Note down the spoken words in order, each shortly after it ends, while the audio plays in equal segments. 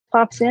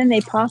pops in,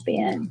 they pop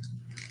in.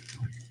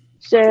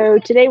 So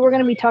today we're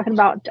going to be talking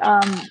about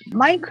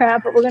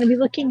Minecraft, but we're going to be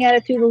looking at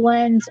it through the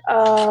lens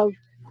of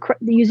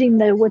using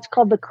what's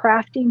called the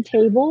crafting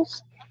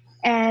tables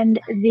and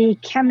the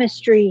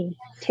chemistry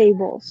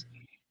tables.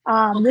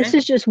 This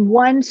is just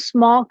one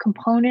small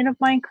component of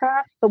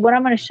Minecraft, but what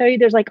I'm going to show you,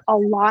 there's like a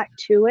lot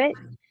to it.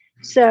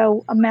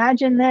 So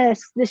imagine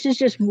this. This is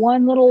just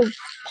one little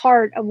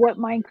part of what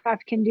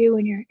Minecraft can do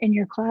in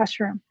your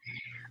classroom.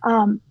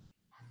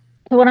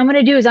 So what I'm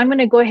going to do is I'm going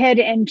to go ahead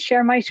and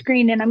share my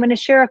screen, and I'm going to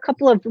share a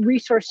couple of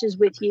resources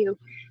with you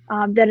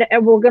that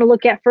we're going to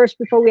look at first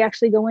before we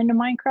actually go into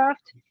Minecraft.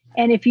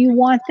 And if you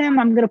want them,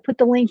 I'm going to put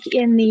the link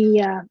in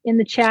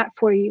the chat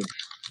for you.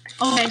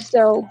 Okay.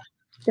 So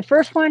the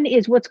first one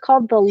is what's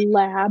called the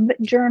lab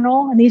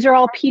journal, and these are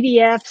all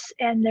PDFs,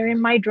 and they're in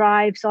my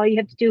drive. So all you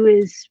have to do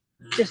is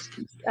just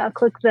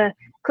click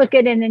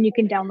it, and then you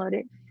can download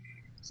it.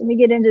 So let me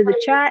get into the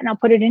chat, and I'll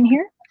put it in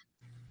here.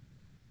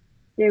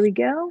 There we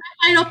go.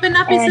 I open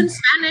up. It's in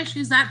Spanish.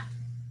 Is that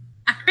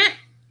accurate?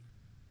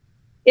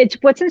 It's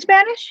what's in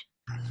Spanish?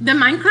 The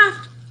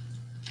Minecraft.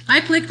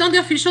 I clicked on the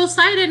official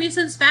site and it's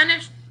in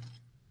Spanish.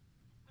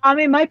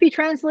 It might be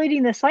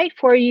translating the site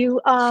for you.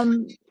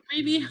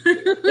 Maybe.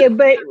 Yeah,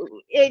 but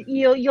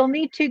you'll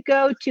need to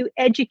go to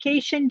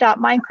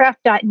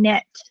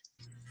education.minecraft.net.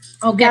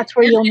 Okay. That's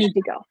where you'll need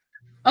to go.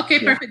 Okay,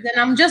 perfect. Then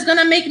I'm just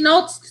gonna make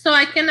notes so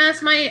I can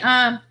ask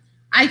my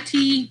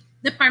IT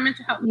department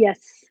to help.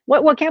 Yes.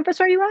 What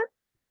campus are you on?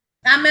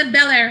 I'm at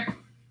Bel Air.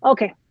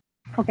 Okay.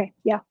 Okay.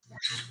 Yeah.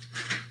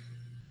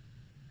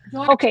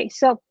 Okay.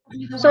 So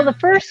the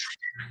first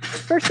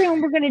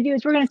thing we're going to do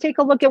is we're going to take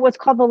a look at what's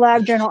called the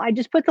lab journal. I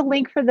just put the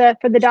link for the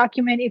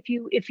document if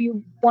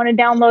you want to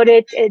download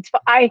it.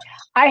 I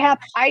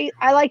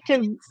like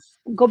to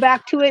go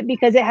back to it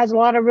because it has a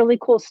lot of really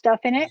cool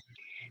stuff in it.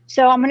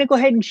 So I'm going to go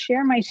ahead and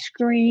share my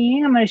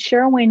screen. I'm going to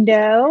share a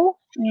window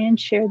and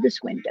share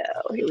this window.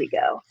 Here we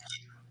go.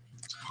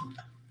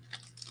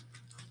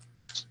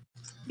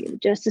 Give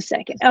it just a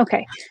second.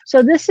 Okay,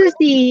 so this is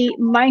the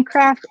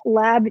Minecraft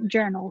lab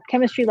journal,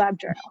 chemistry lab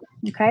journal.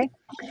 Okay,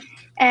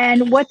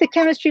 and what the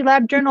chemistry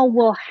lab journal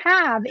will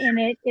have in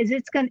it is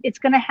it's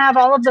gonna have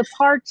all of the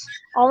parts,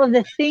 all of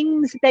the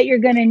things that you're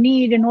gonna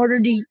need in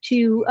order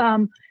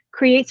to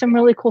create some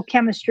really cool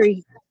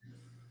chemistry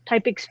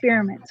type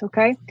experiments.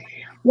 Okay,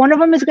 one of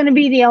them is going to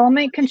be the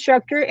element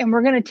constructor, and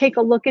we're going to take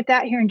a look at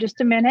that here in just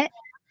a minute.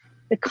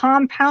 The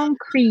compound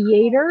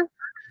creator.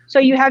 So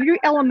you have your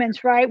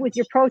elements, right? With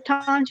your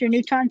protons, your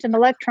neutrons, and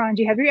electrons,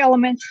 you have your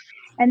elements.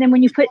 And then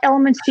when you put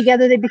elements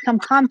together, they become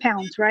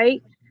compounds,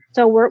 right?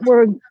 So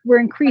we're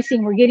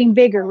increasing, we're getting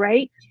bigger,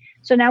 right?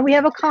 So now we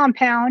have a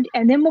compound,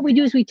 and then what we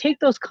do is we take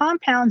those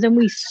compounds and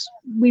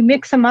we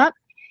mix them up,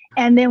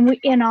 and then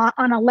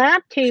on a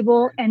lab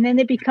table, and then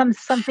it becomes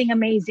something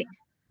amazing.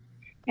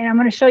 And I'm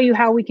going to show you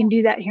how we can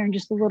do that here in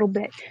just a little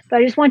bit. But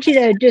I just want you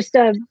to just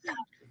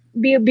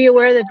be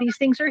aware that these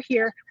things are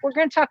here. We're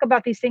going to talk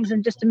about these things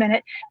in just a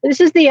minute. This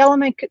is the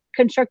element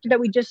constructor that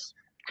we just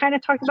kind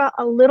of talked about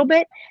a little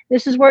bit.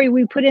 This is where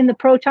we put in the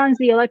protons,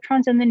 the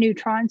electrons, and the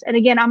neutrons. And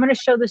again, I'm going to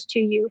show this to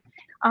you.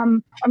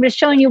 I'm just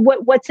showing you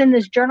what's in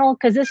this journal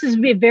because this is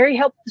very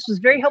helpful. This was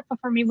very helpful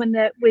for me when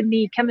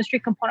the chemistry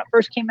component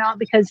first came out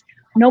because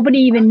nobody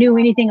even knew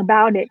anything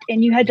about it,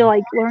 and you had to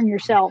like learn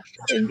yourself.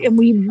 And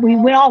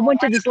we all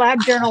went to this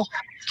lab journal.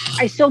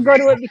 I still go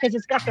to it because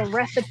it's got the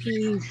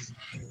recipes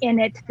in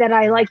it that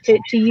I like to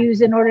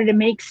use in order to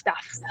make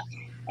stuff.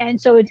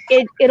 And so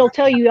it'll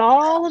tell you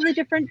all of the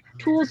different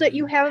tools that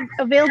you have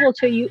available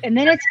to you, and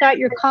then it's got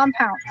your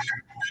compounds.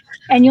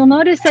 And you'll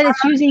notice that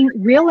it's using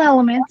real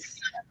elements.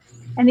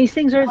 And these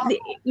things are,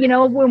 you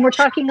know, when we're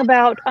talking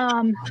about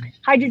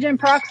hydrogen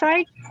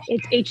peroxide,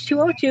 it's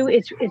H2O2.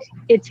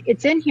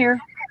 It's in here.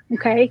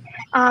 Okay.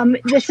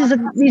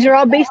 These are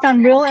all based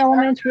on real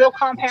elements, real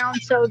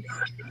compounds. So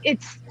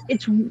it's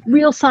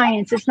real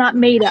science. It's not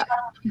made up.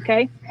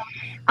 Okay.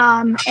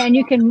 And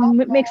you can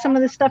mix some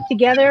of this stuff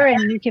together,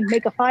 and you can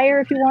make a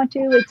fire if you want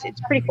to.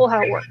 It's pretty cool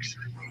how it works.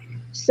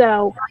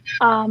 So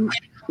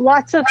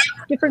lots of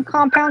different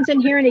compounds in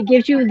here, and it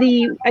gives you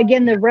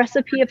the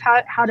recipe of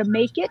how to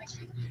make it,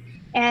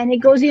 and it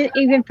goes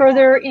even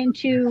further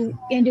into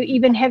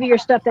even heavier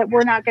stuff that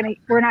we're not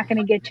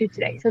gonna get to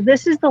today. So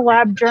this is the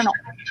lab journal,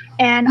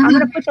 and I'm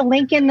gonna put the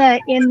link in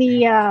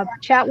the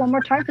chat one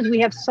more time because we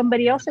have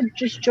somebody else that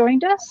just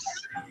joined us.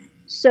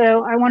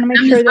 So I want to make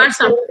sure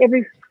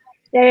that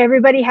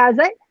everybody has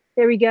it.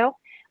 There we go.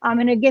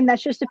 And again,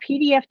 that's just a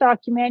PDF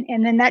document,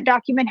 and then that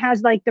document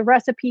has like the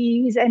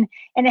recipes and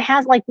it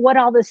has like what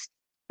all this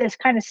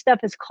kind of stuff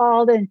is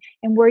called and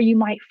where you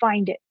might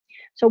find it.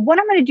 So what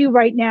I'm going to do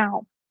right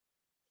now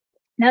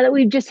that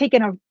we've just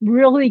taken a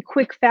really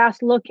quick,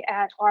 fast look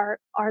at our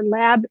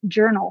lab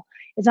journal,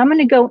 is I'm going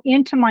to go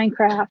into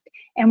Minecraft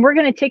and we're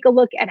going to take a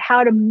look at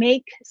how to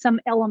make some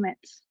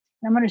elements.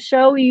 I'm going to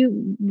show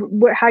you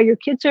how your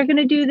kids are going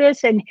to do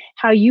this and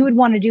how you would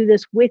want to do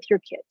this with your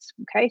kids.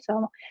 Okay,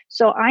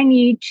 so I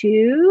need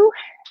to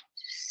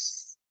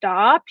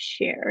stop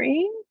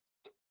sharing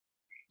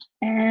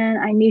And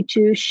I need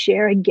to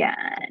share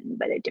again,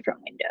 but a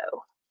different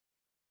window.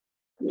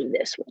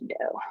 This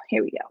window.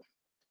 Here we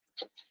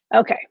go.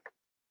 Okay.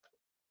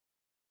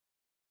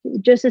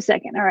 Just a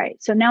second. All right.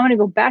 So now I'm going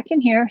to go back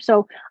in here.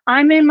 So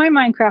I'm in my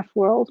Minecraft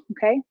world.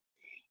 Okay.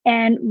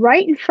 And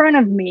right in front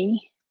of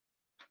me,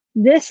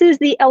 this is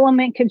the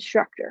element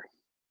constructor.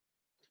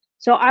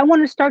 So I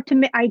want to start to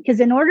make,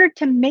 because in order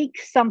to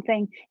make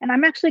something, and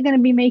I'm actually going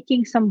to be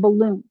making some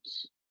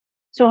balloons.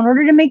 So in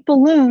order to make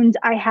balloons,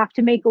 I have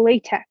to make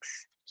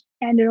latex.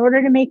 And in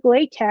order to make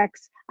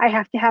latex, I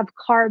have to have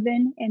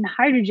carbon and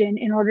hydrogen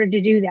in order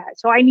to do that.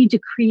 So I need to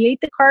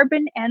create the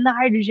carbon and the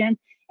hydrogen,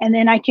 and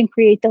then I can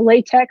create the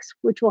latex,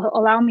 which will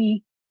allow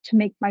me to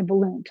make my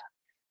balloons.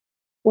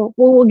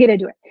 We'll get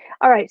into it.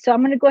 All right, so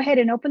I'm going to go ahead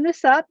and open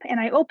this up, and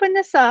I open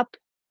this up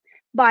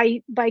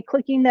by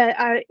clicking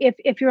the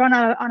if you're on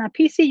a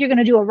PC, you're going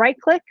to do a right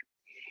click,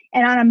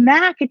 and on a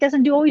Mac it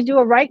doesn't always do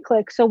a right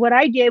click. So what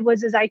I did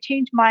was I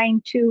changed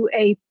mine to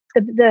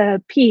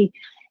the P,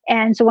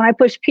 and so when I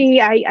push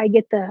P, I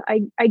get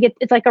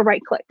it's like a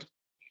right click.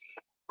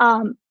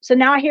 So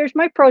now here's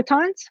my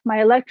protons,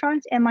 my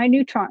electrons, and my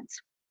neutrons.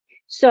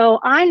 So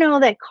I know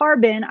that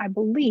carbon, I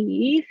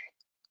believe,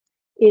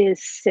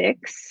 is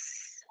 6.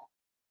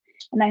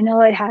 And I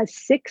know it has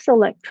 6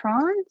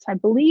 electrons, I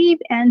believe,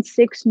 and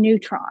 6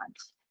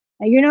 neutrons.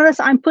 Now you notice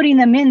I'm putting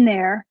them in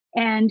there,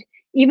 and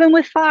even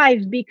with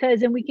 5s, because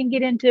then we can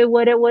get into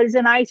what it was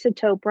an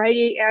isotope,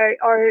 right?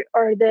 Or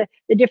the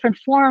different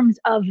forms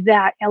of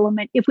that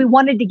element if we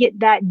wanted to get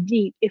that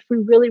deep, if we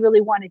really,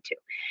 really wanted to.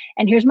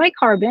 And here's my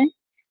carbon.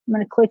 I'm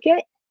going to click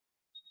it.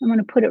 I'm going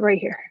to put it right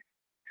here.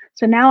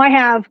 So now I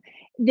have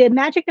the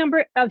magic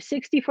number of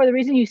 64. The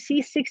reason you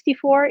see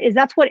 64 is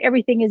that's what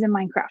everything is in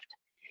Minecraft.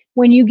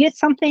 When you get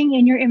something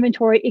in your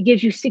inventory, it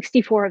gives you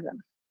 64 of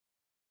them.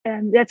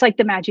 And that's like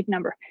the magic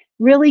number.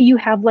 Really, you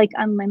have like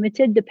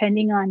unlimited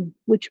depending on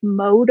which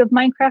mode of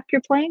Minecraft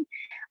you're playing.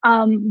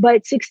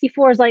 But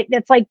 64 is like,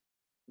 that's like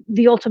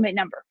the ultimate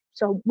number.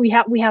 So we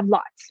have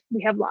lots.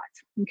 We have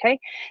lots. Okay.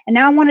 And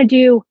now I want to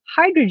do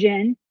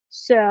hydrogen.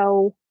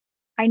 So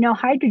I know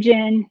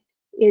hydrogen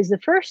is the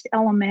first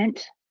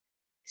element.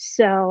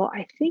 So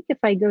I think if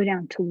I go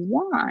down to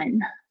 1,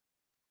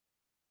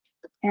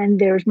 and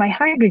there's my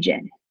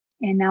hydrogen.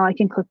 And now I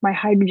can click my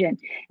hydrogen.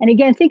 And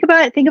again, think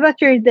about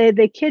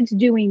the kids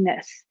doing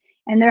this,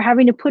 and they're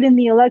having to put in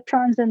the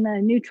electrons and the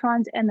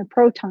neutrons and the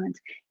protons.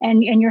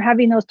 And you're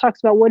having those talks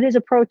about what is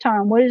a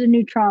proton, what is a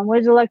neutron, what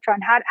is an electron,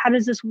 how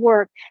does this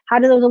work? How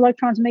do those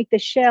electrons make the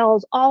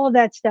shells? All of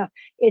that stuff.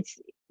 It's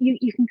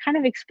you can kind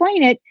of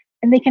explain it,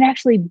 and they can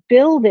actually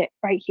build it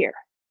right here.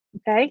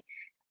 Okay.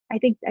 I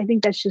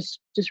think that's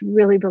just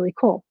really, really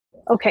cool.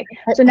 Okay,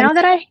 so now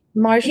that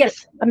Marsha,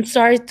 yes, I'm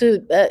sorry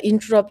to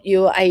interrupt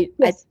you. I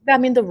think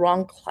I'm in the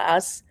wrong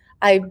class.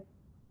 I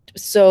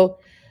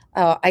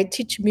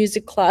teach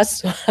music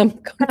class, so I'm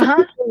going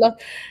to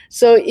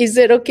So is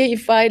it okay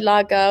if I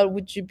log out?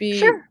 Would you be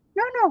sure?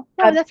 No,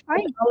 that's fine.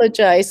 I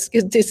apologize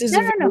because this is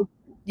no.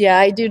 Yeah,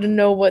 I didn't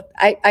know what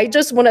I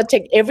just want to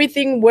take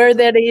everything where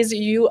that is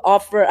you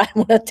offer. I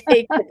want to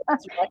take it.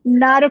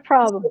 Not a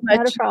problem.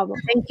 Not a problem.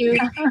 Thank you.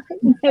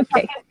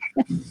 Okay.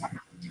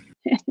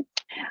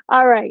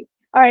 All right.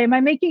 Am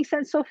I making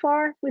sense so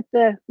far with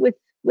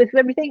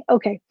everything?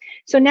 Okay.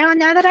 So now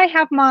that I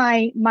have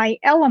my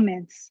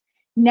elements,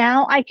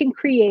 now I can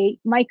create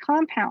my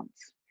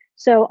compounds.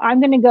 So I'm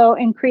going to go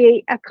and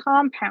create a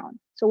compound.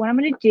 So what I'm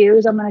going to do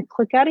is I'm going to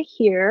click out of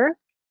here.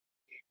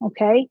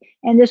 Okay.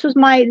 And this is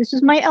my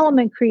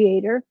element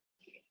creator.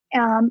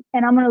 And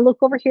I'm going to look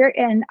over here,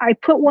 and I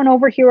put one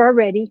over here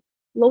already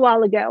a little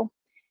while ago.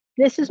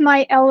 This is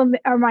my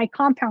element or my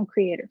compound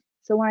creator.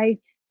 So when I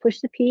push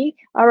the P,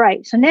 all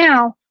right. So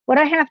now what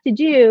I have to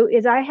do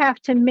is I have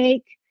to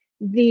make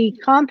the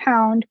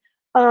compound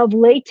of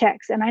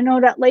latex. And I know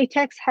that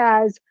latex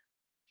has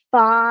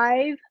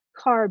 5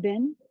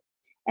 carbon.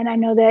 And I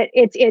know that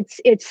it's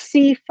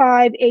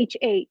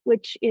C5H8,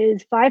 which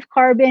is 5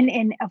 carbon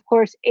and of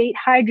course 8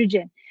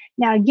 hydrogen.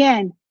 Now,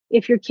 again,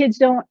 if your kids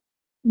don't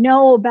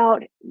know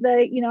about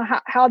the,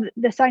 how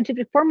the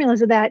scientific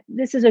formulas of that,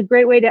 this is a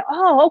great way to,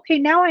 okay,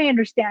 now I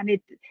understand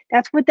it.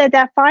 That's what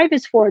that 5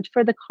 is for. It's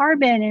for the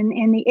carbon,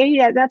 and the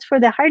 8, that's for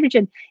the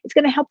hydrogen. It's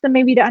going to help them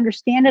maybe to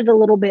understand it a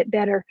little bit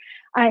better.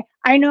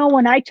 I know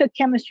when I took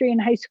chemistry in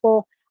high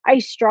school, I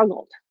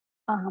struggled.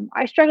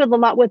 I struggled a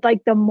lot with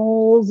like the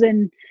moles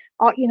and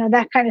all,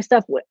 that kind of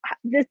stuff.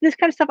 This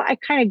kind of stuff, I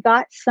kind of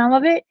got some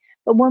of it,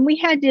 but when we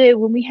had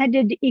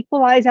to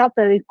equalize out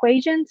the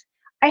equations,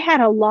 I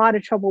had a lot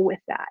of trouble with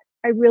that.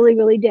 I really,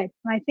 really did.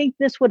 And I think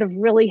this would have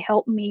really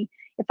helped me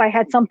if I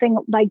had something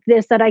like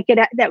this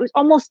that was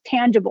almost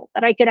tangible,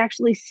 that I could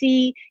actually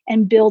see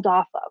and build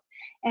off of.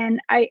 And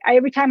I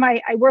every time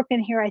I work in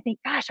here, I think,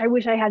 gosh, I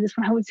wish I had this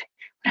when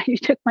I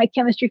took my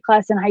chemistry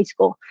class in high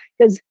school,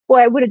 because boy,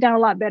 I would have done a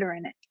lot better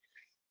in it.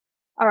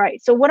 All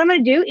right, so what I'm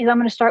going to do is I'm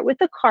going to start with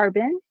the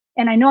carbon,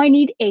 and I know I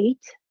need 8.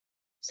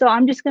 So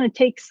I'm just going to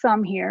take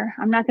some here.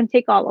 I'm not going to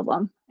take all of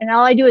them. And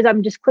all I do is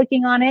I'm just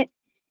clicking on it,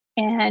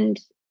 and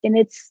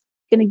it's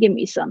going to give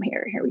me some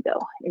here. Here we go.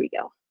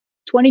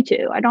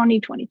 22. I don't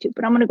need 22,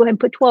 but I'm going to go ahead and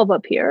put 12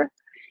 up here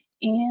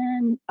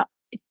and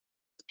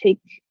take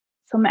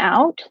some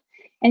out.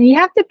 And you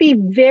have to be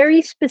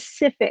very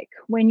specific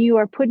when you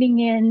are putting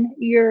in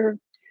your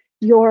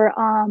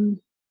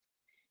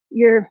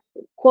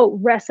quote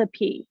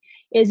recipe.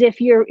 Is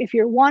if you're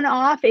one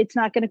off, it's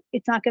not gonna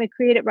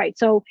create it right.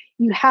 So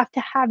you have to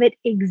have it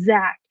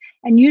exact.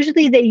 And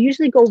usually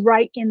they go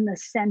right in the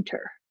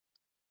center.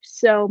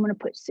 So I'm gonna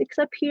put 6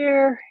 up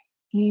here,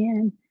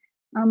 and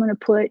I'm gonna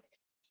go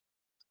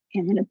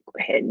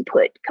ahead and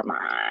put, come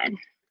on.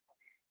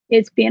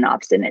 It's being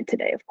obstinate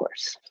today, of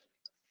course.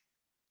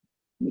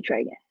 Let me try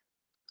again.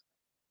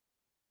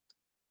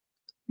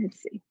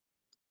 Let's see.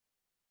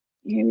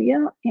 Here we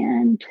go,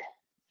 and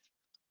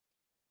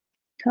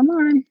come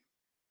on.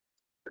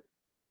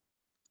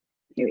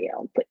 Here we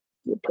go.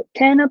 We'll put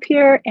 10 up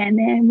here, and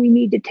then we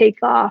need to take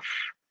off.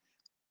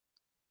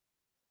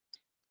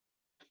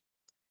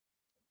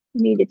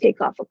 We need to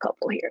take off a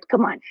couple here.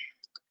 Come on.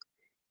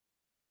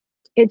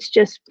 It's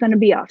just going to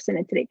be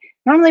obstinate today.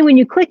 Normally, when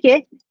you click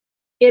it,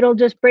 it'll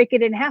just break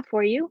it in half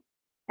for you,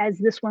 as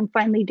this one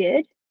finally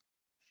did.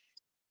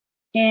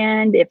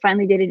 And it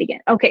finally did it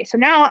again. Okay, so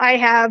now I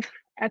have,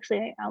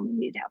 actually, I only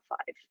need to have 5.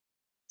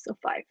 So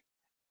 5.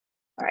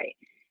 All right.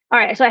 All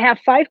right, so I have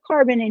 5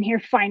 carbon in here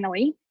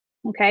finally.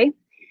 Okay.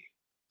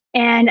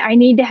 And I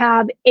need to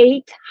have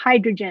 8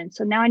 hydrogen.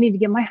 So now I need to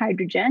get my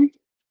hydrogen.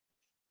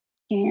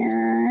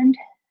 And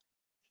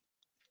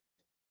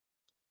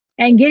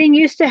getting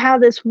used to how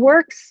this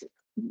works.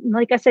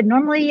 Like I said,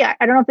 normally, I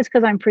don't know if it's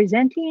because I'm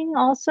presenting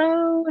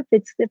also,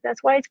 if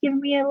that's why it's giving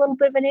me a little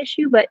bit of an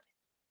issue, but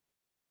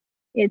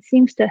it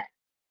seems to,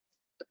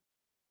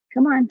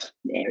 come on,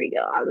 there we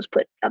go. I'll just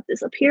put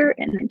this up here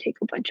and then take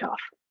a bunch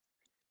off.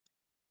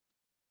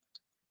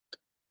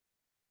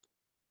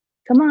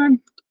 Come on.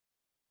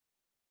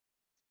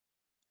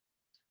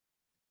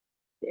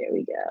 There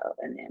we go,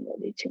 and then we'll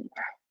do 2 more.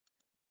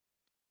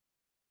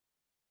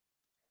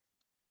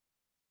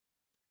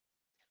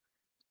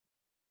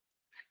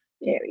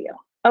 There we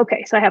go.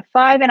 Okay, so I have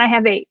 5 and I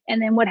have 8,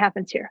 and then what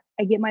happens here?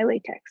 I get my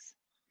latex.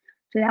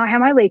 So now I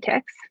have my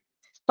latex,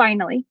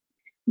 finally.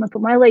 I'm gonna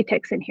put my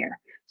latex in here.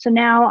 So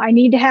now I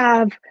need to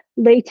have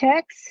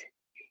latex,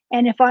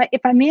 and if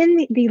I'm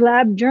in the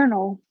lab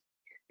journal,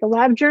 the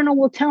lab journal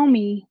will tell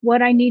me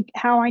what I need,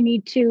 how I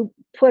need to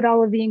put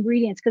all of the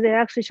ingredients, because it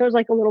actually shows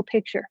like a little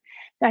picture.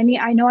 I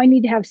know I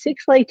need to have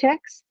 6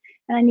 latex,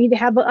 and I need to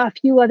have a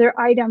few other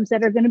items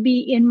that are going to be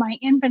in my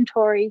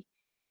inventory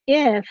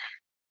if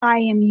I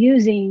am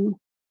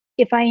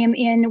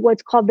in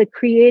what's called the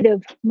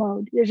creative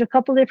mode. There's a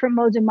couple different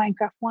modes in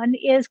Minecraft. One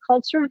is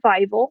called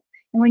survival.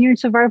 And when you're in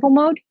survival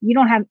mode, you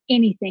don't have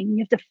anything.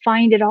 You have to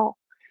find it all.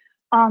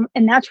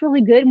 And that's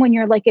really good when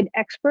you're like an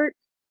expert.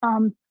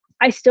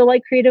 I still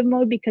like creative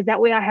mode because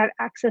that way I have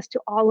access to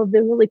all of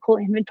the really cool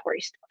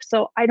inventory stuff.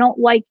 So I don't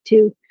like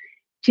to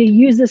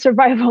use the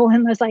survival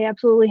unless I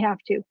absolutely have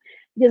to,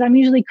 because I'm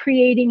usually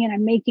creating and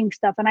I'm making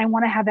stuff and I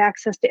want to have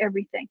access to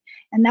everything.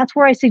 And that's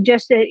where I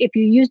suggest that if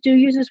you do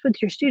use this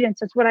with your students,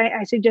 that's what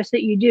I suggest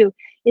that you do,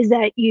 is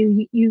that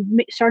you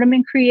start them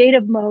in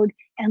creative mode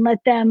and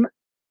let them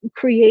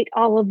create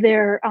all of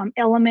their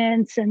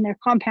elements and their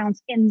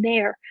compounds in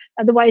there.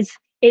 Otherwise,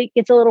 it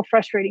gets a little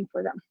frustrating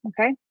for them,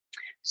 okay?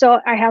 So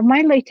I have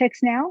my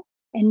latex now,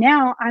 and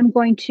now I'm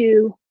going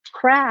to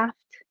craft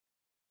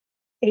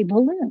a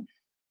balloon,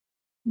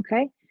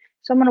 okay?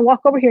 So I'm gonna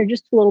walk over here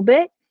just a little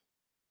bit,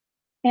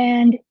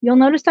 and you'll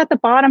notice at the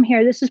bottom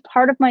here, this is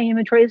part of my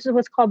inventory. This is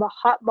what's called the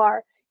hot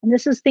bar. And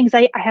this is things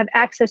I have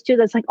access to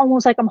that's like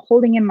almost like I'm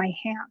holding in my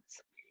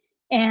hands.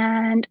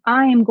 And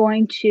I am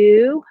going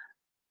to,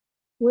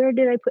 where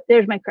did I put,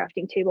 there's my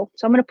crafting table.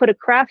 So I'm going to put a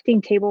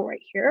crafting table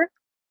right here.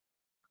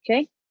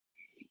 Okay.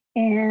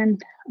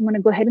 And I'm going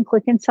to go ahead and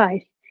click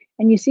inside.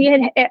 And you see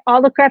it,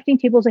 all the crafting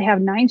tables, they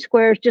have 9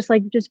 squares, just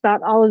like just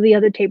about all of the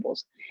other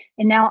tables.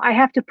 And now I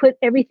have to put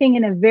everything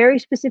in a very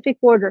specific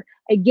order.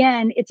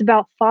 Again, it's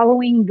about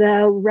following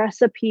the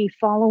recipe,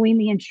 following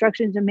the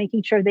instructions, and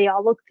making sure they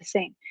all look the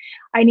same.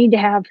 I need to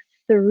have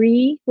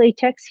 3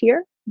 latex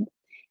here,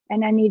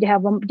 and I need to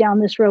have them down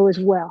this row as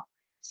well.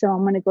 So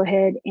I'm going to go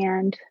ahead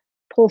and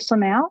pull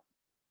some out,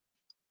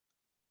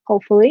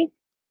 hopefully.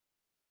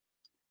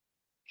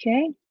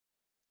 Okay.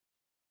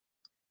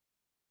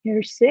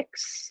 Here's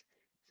 6.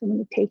 So I'm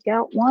going to take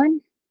out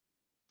 1.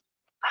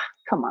 Ah,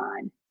 come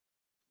on.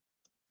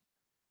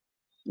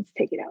 Let's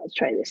take it out. Let's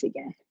try this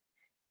again.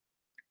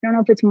 I don't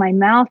know if it's my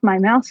mouth. My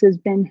mouse has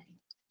been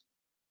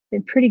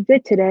pretty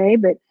good today,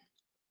 but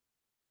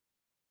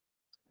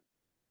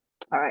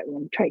all right, we're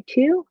going to try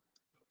 2.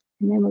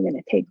 And then we're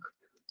going to take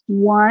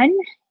 1,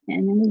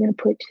 and then we're going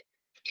to put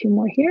 2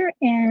 more here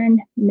and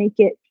make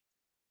it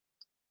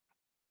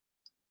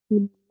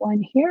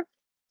 1 here.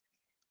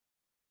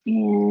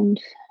 And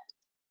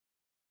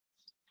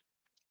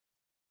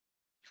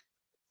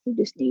we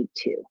just need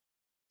 2.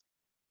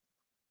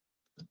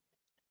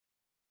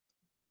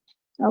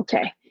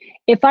 Okay,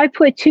 if I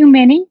put too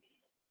many,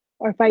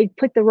 or if I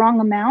put the wrong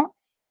amount,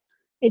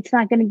 it's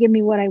not going to give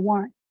me what I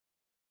want.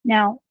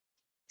 Now,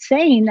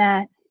 saying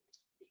that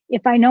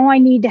if I know I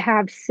need to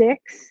have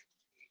 6,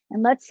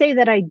 and let's say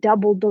that I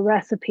doubled the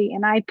recipe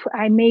and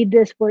I made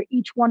this where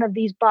each one of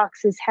these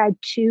boxes had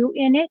 2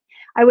 in it,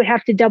 I would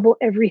have to double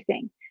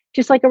everything.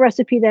 Just like a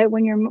recipe that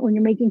when you're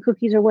making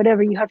cookies or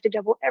whatever, you have to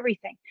double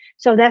everything.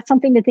 So that's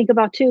something to think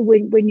about too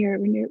when you're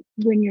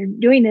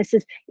doing this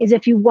is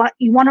if you want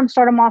to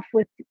start them off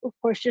with, of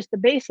course, just the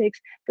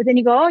basics, but then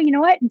you go, oh, you know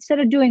what? Instead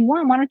of doing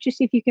 1, why don't you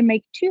see if you can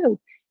make 2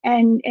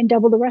 and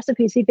double the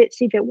recipe, see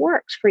if it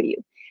works for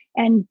you.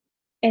 And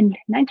 9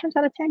 times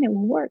out of 10 it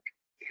will work.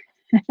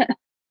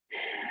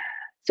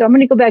 So I'm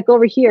going to go back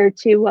over here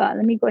to, let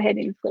me go ahead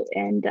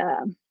and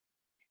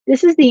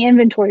this is the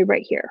inventory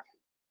right here.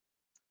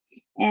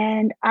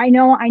 And I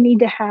know I need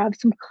to have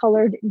some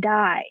colored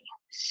dye.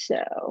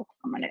 So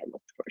I'm going to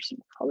look for some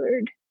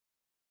colored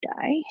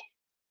dye.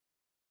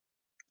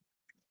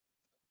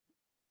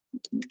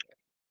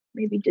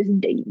 Maybe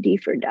just D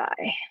for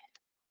dye.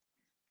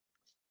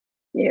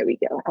 There we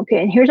go.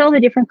 Okay, and here's all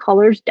the different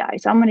colors dye.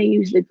 So I'm going to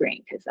use the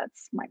green because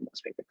that's my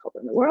most favorite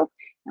color in the world.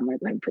 I'm going to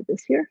go ahead and put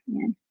this here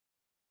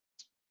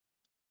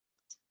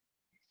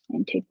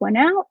and take one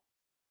out,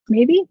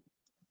 maybe.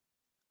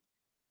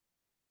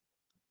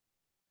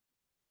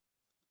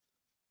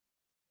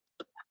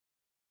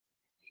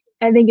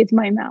 I think it's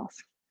my mouse.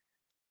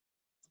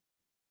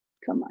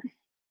 Come on,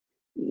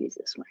 use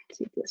this one,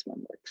 see if this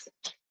one works.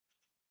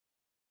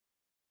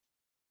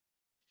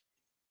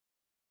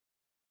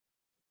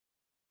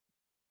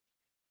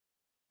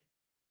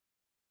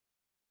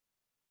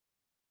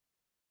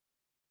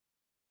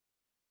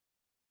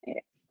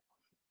 There.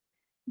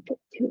 Put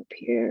 2 up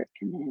here,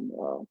 and then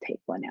we'll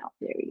take 1 out.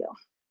 There we go.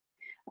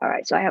 All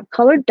right, so I have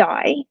colored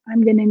dye.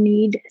 I'm going to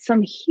need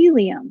some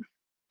helium.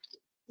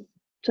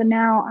 So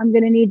now I'm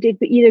going to need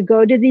to either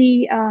go to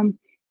the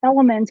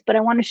elements, but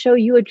I want to show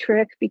you a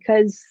trick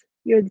because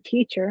you're the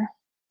teacher.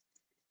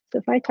 So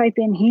if I type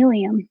in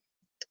helium,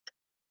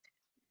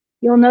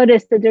 you'll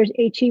notice that there's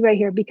HE right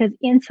here because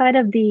inside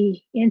of the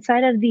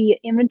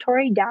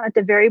inventory down at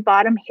the very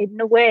bottom,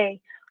 hidden away,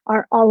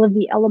 are all of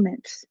the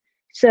elements.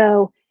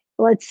 So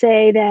let's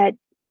say that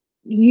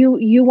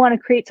you want to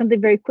create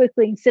something very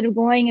quickly. Instead of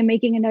going and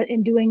making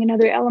and doing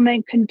another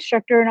element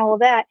constructor and all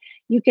of that,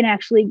 you can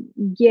actually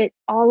get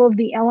all of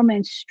the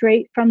elements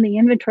straight from the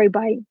inventory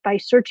by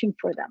searching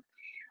for them.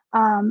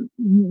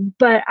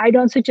 But I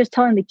don't suggest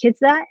telling the kids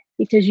that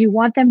because you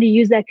want them to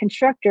use that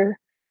constructor,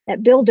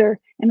 that builder,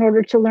 in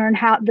order to learn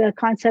how the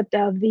concept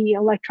of the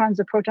electrons,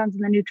 the protons,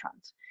 and the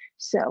neutrons.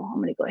 So I'm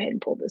going to go ahead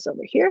and pull this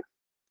over here.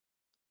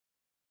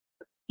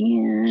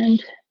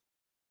 And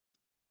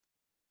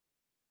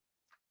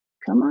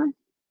come on,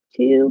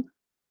 2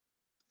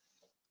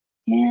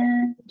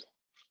 and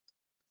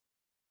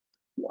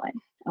 1.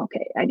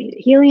 Okay, I need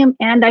a helium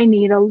and I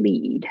need a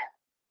lead.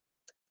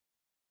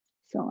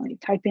 So let me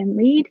type in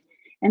lead,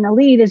 and the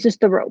lead is just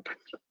the rope.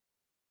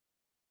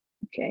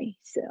 Okay,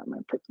 so I'm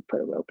going to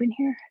put a rope in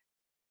here.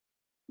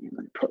 And I'm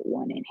going to put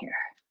 1 in here.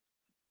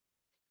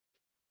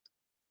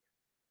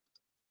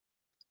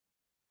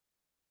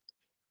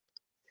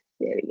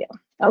 There we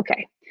go.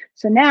 Okay,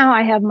 so now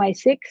I have my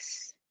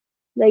 6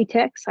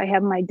 latex, I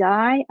have my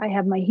dye, I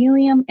have my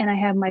helium, and I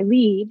have my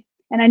lead.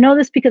 And I know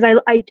this because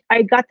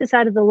I got this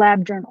out of the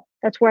lab journal.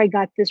 That's where I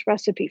got this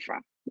recipe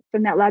from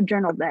that lab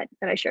journal that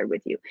I shared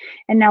with you.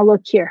 And now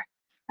look here,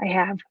 I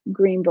have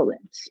green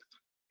balloons.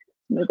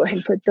 I'm gonna go ahead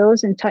and put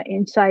those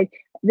inside.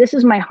 This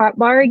is my hot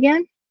bar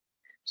again.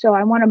 So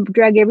I want to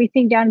drag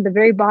everything down to the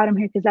very bottom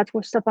here because that's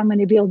what stuff I'm going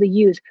to be able to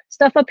use.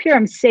 Stuff up here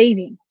I'm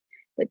saving,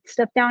 but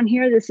stuff down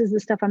here, this is the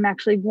stuff I'm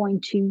actually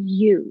going to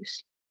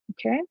use.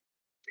 Okay,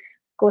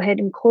 go ahead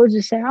and close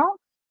this out.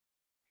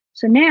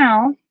 So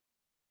now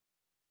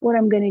what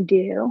I'm going to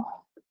do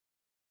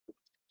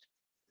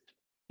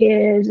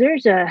is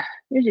there's a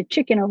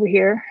chicken over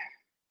here.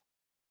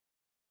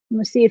 I'm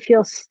going to see if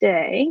he'll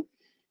stay.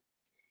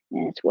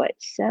 And it's what,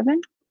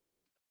 7?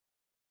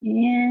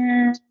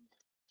 And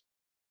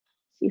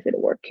see if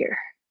it'll work here.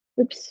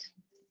 Oops.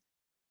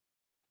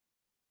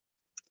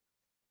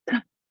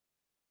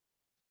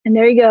 And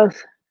there he goes.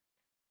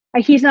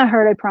 He's not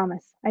hurt, I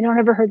promise. I don't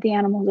ever hurt the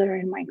animals that are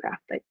in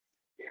Minecraft,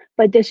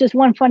 but there's just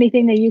one funny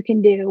thing that you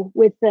can do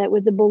with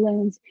the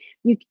balloons.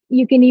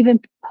 You can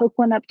even hook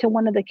one up to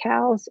one of the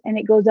cows, and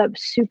it goes up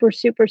super,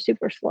 super,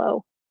 super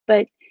slow.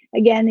 But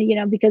again, you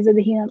know, because of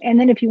the helium. And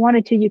then if you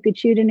wanted to, you could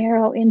shoot an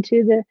arrow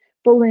into the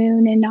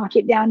balloon and knock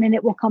it down, and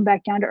it will come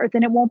back down to earth,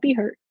 and it won't be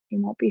hurt. It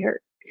won't be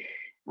hurt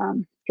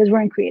because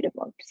we're in creative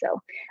mode.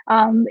 So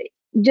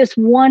just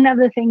one of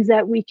the things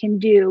that we can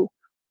do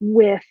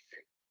with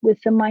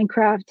the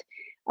Minecraft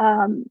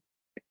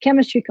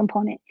chemistry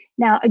component.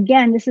 Now,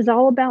 again, this is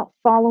all about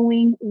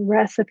following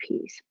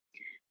recipes.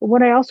 But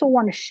what I also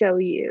want to show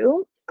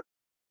you,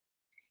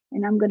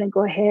 and I'm going to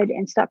go ahead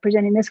and stop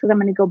presenting this because I'm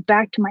going to go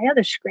back to my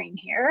other screen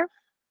here.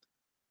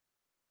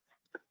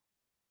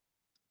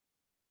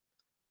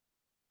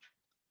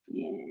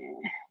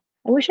 Yeah,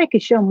 I wish I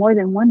could show more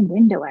than one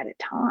window at a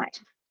time.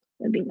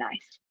 That'd be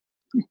nice.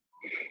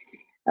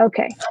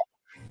 Okay.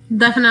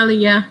 Definitely,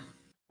 yeah.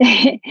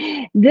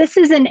 This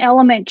is an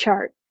element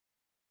chart,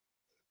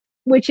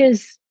 which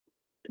is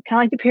kind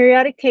of like the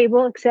periodic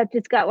table, except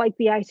it's got like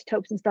the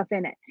isotopes and stuff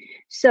in it.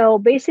 So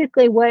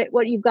basically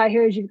what you've got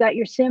here is you've got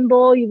your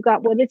symbol, you've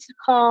got what it's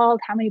called,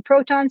 how many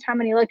protons, how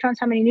many electrons,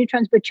 how many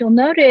neutrons, but you'll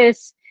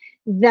notice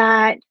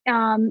that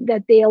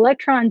that the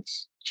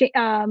electrons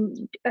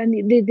and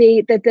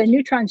that the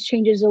neutrons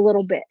changes a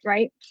little bit,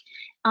 right?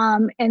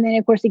 And then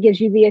of course it gives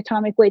you the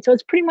atomic weight. So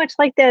it's pretty much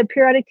like the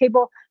periodic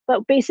table,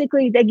 but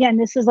basically, again,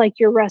 this is like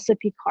your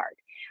recipe card.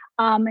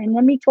 And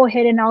let me go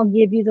ahead and I'll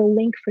give you the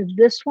link for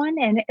this one,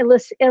 and it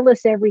lists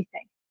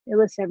everything. It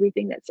lists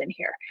everything that's in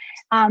here.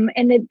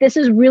 And this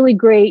is really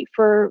great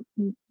for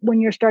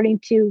when you're starting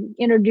to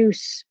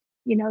introduce,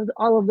 you know,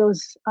 all of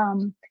those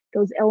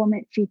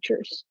element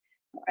features.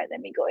 All right,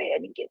 let me go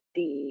ahead and get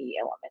the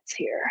elements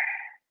here.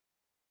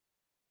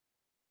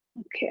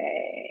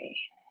 Okay.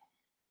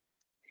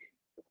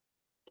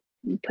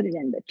 Let me put it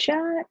in the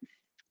chat.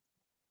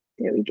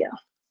 There we go.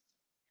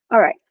 All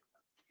right.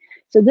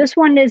 So this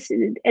one is,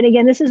 and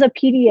again, this is a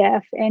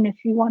PDF, and if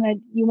you want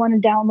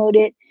to download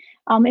it,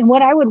 and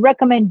what I would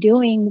recommend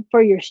doing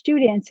for your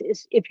students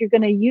is, if you're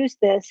going to use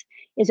this,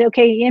 is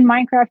okay, in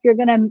Minecraft you're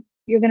gonna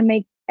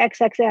make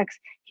XXX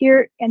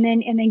here, and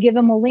then give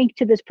them a link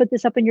to this. Put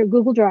this up in your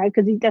Google Drive,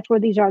 because that's where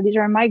these are. These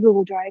are in my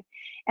Google Drive,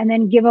 and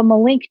then give them a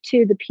link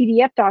to the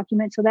PDF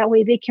document, so that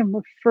way they can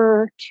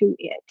refer to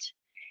it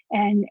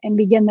and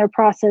begin their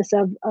process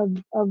of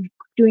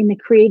doing the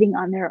creating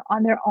on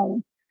their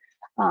own.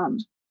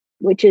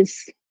 Which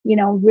is, you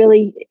know,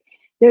 really,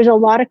 there's a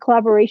lot of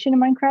collaboration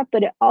in Minecraft,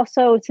 but it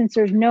also, since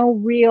there's no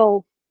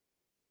real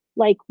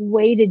like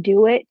way to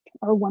do it,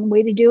 or one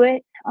way to do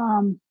it,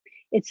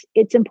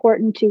 it's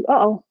important to,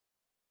 uh-oh,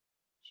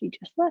 she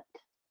just left.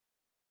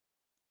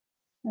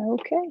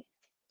 Okay.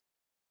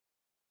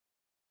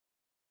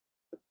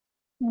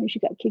 Maybe she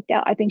got kicked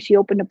out. I think she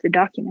opened up the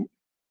document.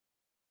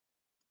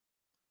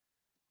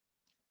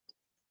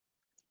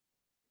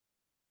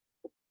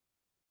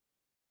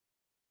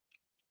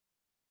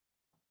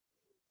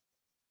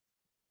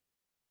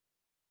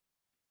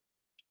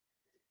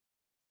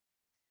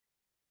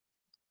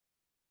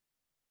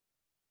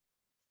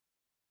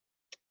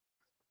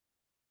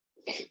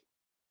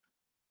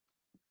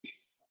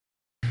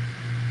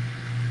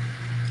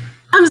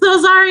 I'm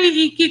so sorry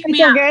he kicked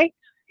me out. Okay.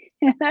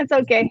 That's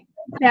okay.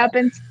 It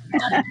happens.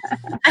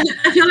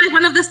 I feel like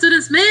one of the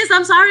students missed.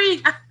 I'm sorry.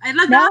 I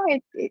looked up. No,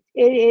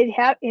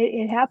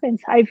 it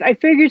happens. I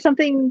figured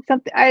something.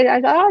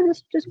 I thought, oh,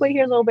 just wait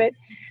here a little bit.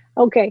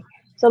 Okay,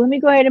 so let me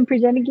go ahead and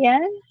present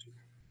again,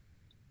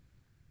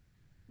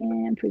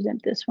 and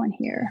present this one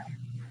here.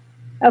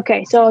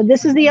 Okay, so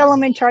this is the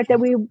element chart that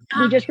we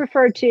just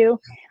referred to.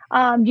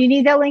 Do you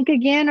need that link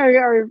again, or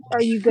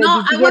are you good?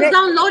 No, I was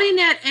downloading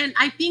it, and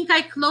I think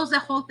I closed the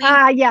whole thing.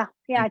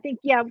 Yeah, I think,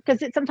 yeah,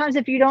 because sometimes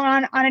if you don't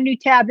on a new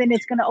tab, then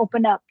it's going to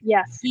open up.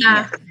 Yes.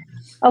 Yeah. Yes.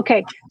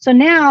 Okay, so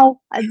now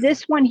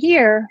this one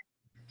here,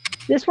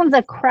 this one's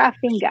a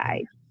crafting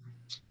guide.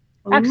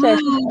 Actually,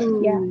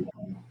 yeah,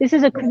 this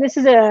is a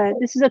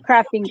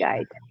crafting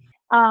guide.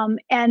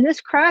 And this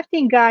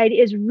crafting guide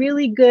is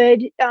really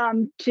good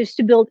just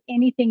to build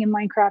anything in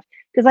Minecraft,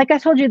 because like I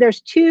told you,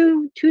 there's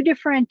two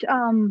different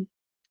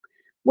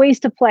ways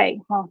to play.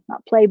 Well,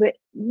 not play, but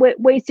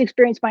ways to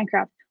experience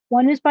Minecraft.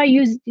 One is by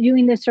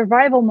doing the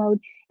survival mode,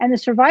 and the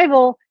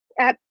survival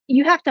app,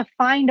 you have to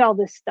find all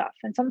this stuff,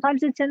 and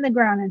sometimes it's in the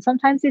ground, and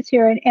sometimes it's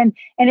here, and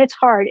it's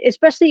hard,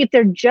 especially if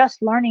they're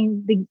just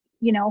learning the,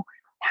 you know,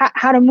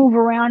 how to move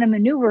around and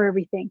maneuver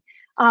everything.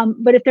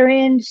 But if they're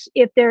in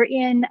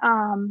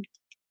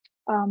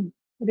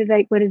what did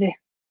I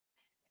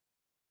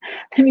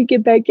let me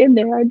get back in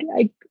there.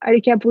 I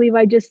can't believe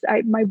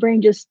my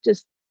brain just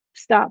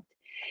stopped.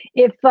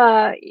 If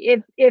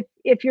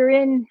you're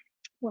in,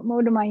 what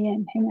mode am I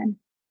in? Hang on.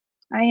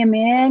 I am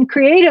in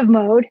creative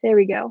mode. There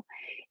we go.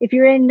 If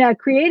you're in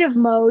creative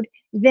mode,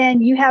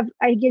 then you have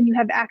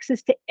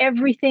access to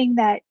everything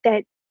that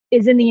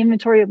is in the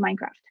inventory of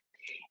Minecraft.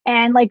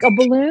 And like a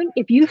balloon,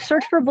 if you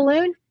search for a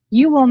balloon,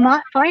 you will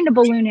not find a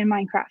balloon in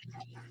Minecraft.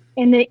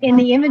 In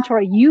the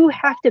inventory, you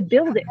have to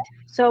build it.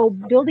 So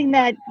building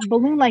that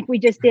balloon like we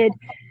just did,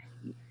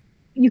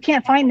 you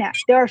can't find that.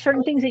 There are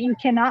certain things that you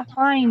cannot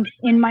find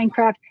in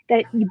Minecraft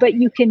but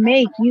you can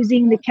make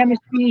using the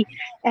chemistry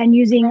and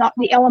using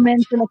the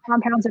elements and the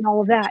compounds and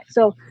all of that.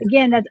 So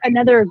again, that's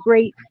another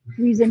great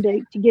reason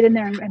to get in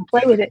there and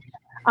play with it.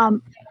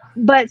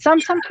 But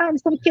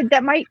sometimes some kids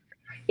that might,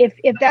 if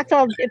that's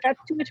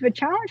too much of a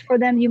challenge for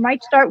them, you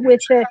might start with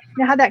the, you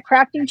know how that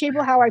crafting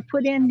table, how I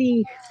put in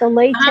the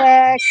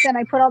latex and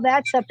I put all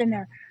that stuff in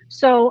there.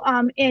 So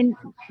and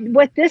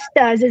what this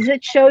does is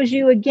it shows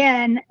you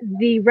again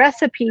the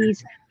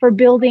recipes for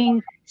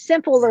building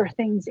simpler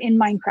things in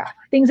Minecraft,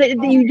 things that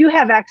you do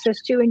have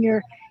access to in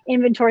your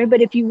inventory.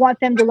 But if you want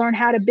them to learn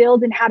how to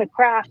build and how to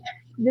craft,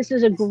 this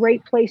is a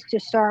great place to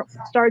start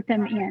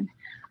them in.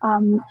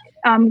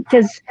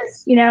 Because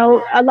you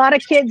know, a lot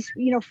of kids,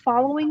 you know,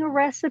 following a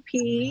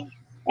recipe,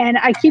 and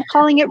I keep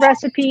calling it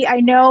recipe. I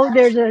know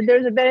there's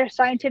a better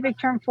scientific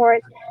term for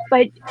it,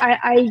 but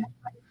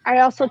I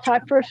also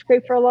taught first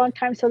grade for a long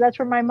time, so that's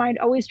where my mind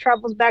always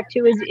travels back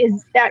to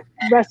is that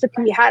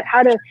recipe, how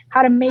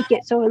to make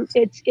it so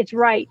it's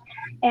right,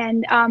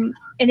 and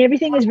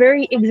everything is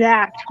very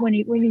exact when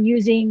you're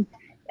using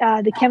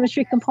the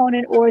chemistry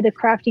component or the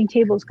crafting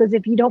tables, because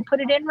if you don't put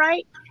it in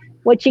right,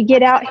 what you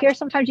get out here,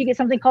 sometimes you get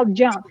something called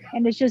junk,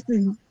 and it's just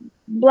this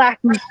black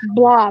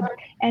blob,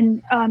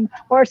 and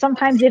or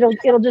sometimes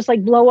it'll just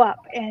like blow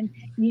up, and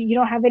you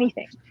don't have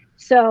anything.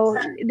 So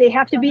they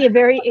have to be a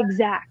very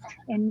exact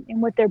in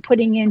what they're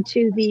putting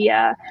into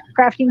the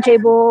crafting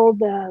table,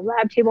 the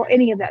lab table,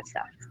 any of that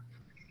stuff.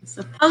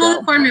 So follow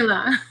the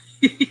formula.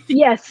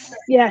 Yes,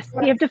 yes.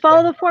 You have to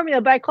follow the formula,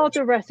 but I call it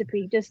the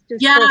recipe.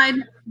 Yeah,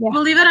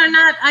 believe it or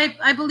not,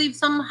 I believe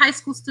some high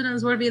school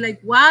students will be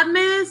like, "What,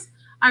 miss?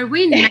 Are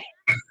we?"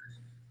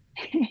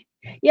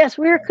 Yes,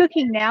 we're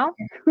cooking now.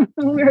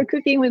 We're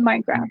cooking with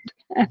Minecraft.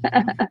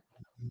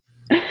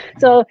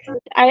 So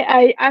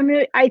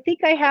I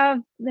think I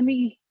have. Let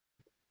me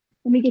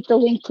get the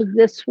link to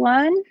this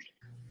one.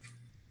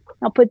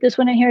 I'll put this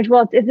one in here as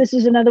well if this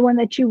is another one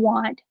that you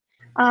want.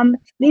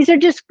 These are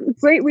just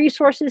great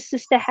resources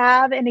just to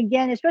have. And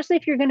again, especially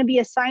if you're going to be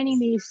assigning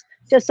these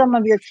to some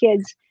of your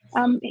kids,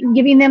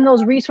 giving them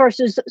those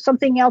resources,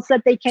 something else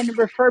that they can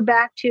refer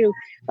back to.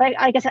 Like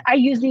I said, I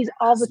use these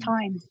all the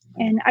time.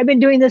 And I've been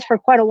doing this for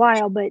quite a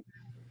while, but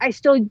I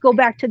still go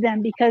back to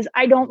them because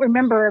I don't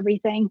remember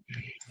everything.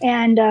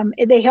 And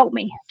they help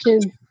me to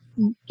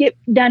get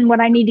done what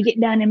I need to get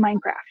done in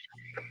Minecraft.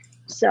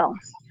 So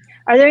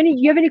are there any,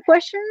 you have any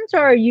questions, or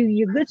are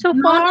you good so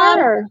far?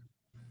 No, or?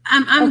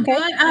 I'm Okay.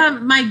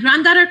 good. My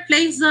granddaughter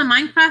plays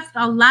Minecraft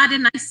a lot,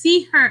 and I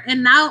see her.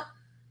 And now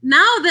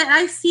that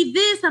I see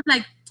this, I'm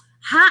like,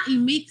 ha! It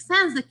makes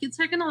sense. The kids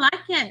are gonna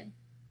like it.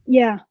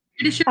 Yeah.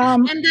 Pretty sure.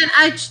 And then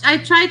I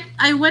tried.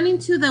 I went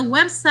into the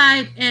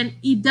website, and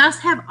it does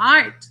have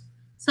art.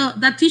 So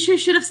that teacher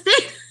should have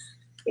stayed.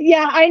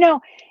 Yeah, I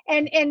know.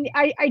 And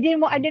I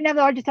didn't have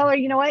the heart to tell her,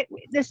 you know what,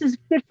 this is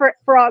good for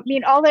me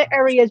in all the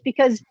areas,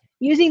 because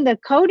using the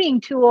coding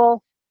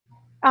tool,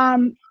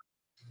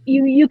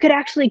 you could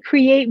actually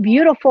create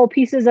beautiful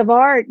pieces of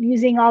art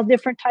using all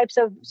different types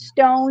of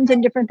stones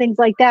and different things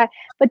like that.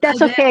 But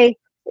that's okay.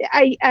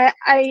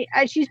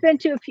 She's been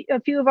to a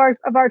few of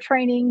our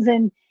trainings,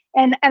 and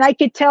I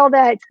could tell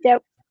that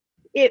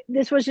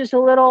this was just a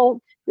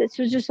little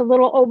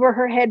over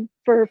her head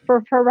for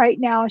right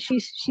now.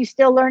 She's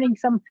still learning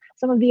some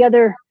of the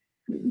other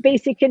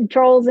basic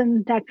controls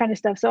and that kind of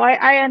stuff. So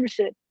I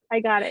understood. I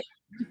got it.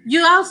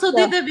 You also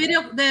did the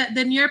video,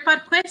 the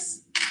Nearpod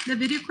quiz, the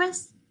video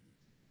quiz.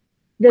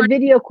 The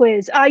video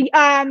quiz.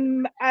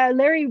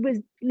 Larry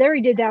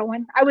did that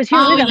one. I was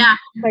here with him,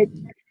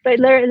 but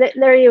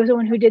Larry was the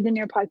one who did the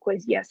Nearpod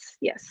quiz. Yes.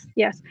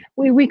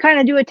 We kind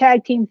of do a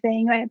tag team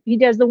thing. He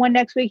does the one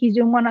next week. He's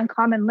doing one on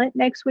Common Lit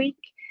next week,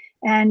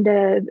 and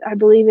I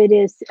believe it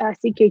is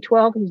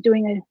CK12. He's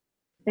doing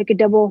a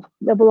double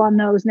on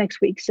those next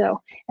week.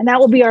 So, and that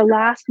will be our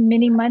last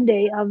mini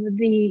Monday of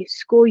the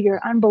school year.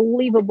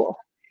 Unbelievable.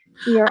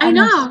 We are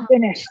almost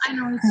finished. I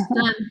know it's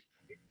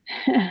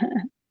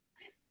done.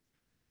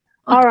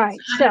 All right,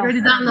 so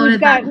we've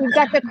got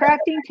the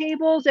crafting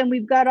tables, and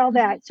we've got all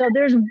that. So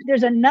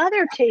there's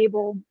another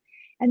table,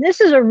 and this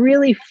is a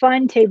really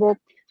fun table.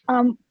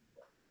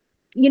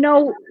 You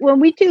know, when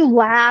we do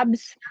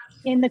labs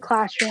in the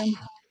classroom,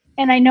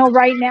 and I know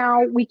right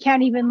now we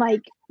can't even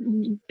like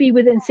be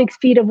within 6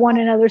 feet of one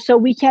another, so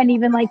we can't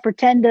even like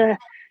pretend to,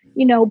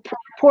 you know,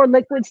 pour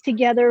liquids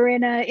together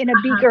in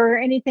a beaker or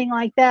anything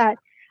like that.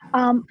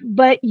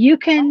 But you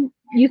can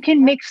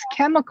mix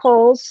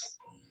chemicals.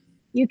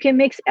 You can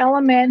mix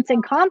elements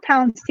and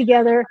compounds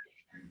together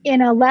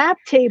in a lab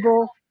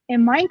table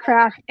in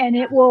Minecraft, and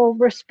it will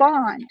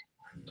respond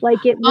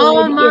like it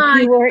would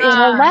if you were in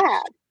a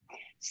lab.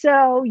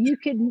 So you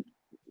could,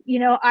 you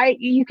know,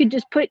 you could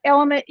just put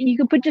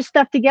just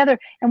stuff together.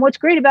 And what's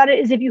great about it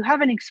is if you have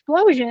an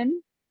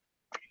explosion,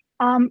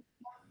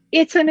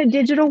 it's in a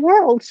digital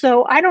world,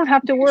 so I don't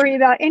have to worry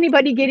about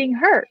anybody getting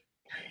hurt.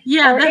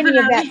 Yeah, or definitely. Any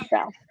of that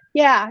stuff.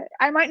 Yeah,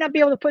 I might not be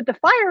able to put the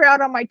fire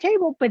out on my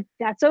table, but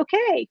that's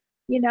okay.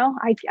 You know,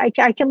 I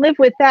can live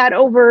with that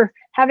over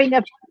having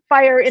a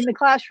fire in the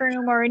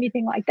classroom or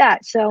anything like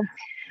that. So,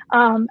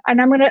 and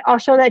I'll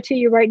show that to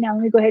you right now.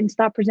 Let me go ahead and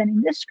stop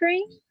presenting this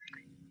screen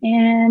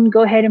and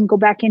go ahead and go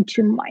back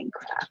into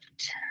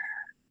Minecraft.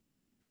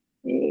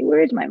 Hey,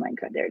 where is my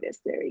Minecraft? There it is.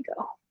 There you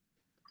go.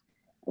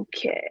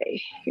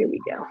 Okay, here we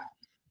go.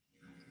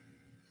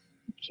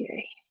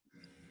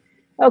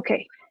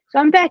 Okay. So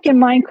I'm back in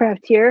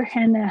Minecraft here,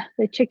 and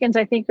the chickens,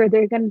 I think, they're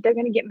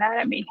gonna get mad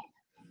at me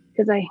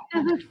because I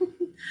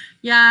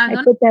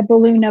put that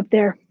balloon up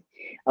there.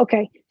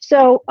 Okay,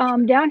 so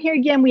down here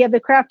again, we have the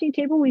crafting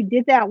table. We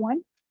did that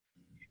one.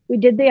 We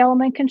did the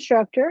element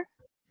constructor.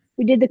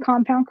 We did the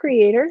compound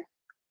creator,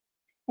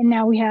 and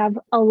now we have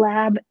a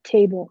lab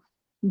table.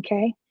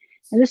 Okay,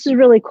 and this is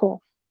really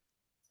cool.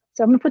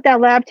 So I'm gonna put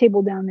that lab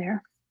table down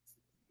there,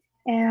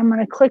 and I'm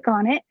gonna click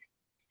on it.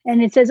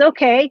 And it says,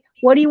 okay,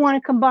 what do you want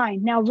to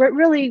combine? Now,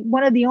 really,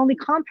 one of the only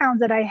compounds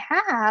that I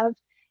have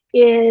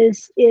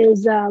is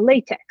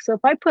latex. So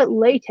if I put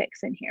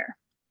latex in here,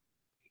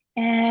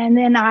 and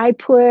then I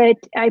put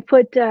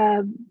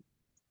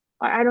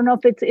I don't know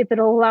if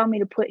it'll allow me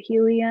to put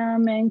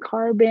helium and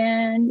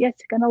carbon. Yes,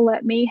 it's gonna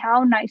let me.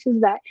 How nice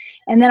is that?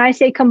 And then I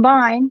say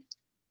combine,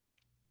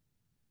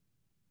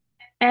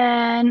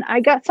 and I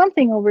got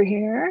something over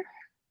here.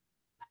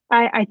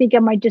 I think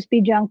it might just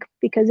be junk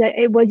because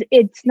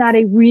it's not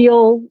a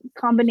real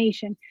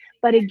combination.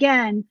 But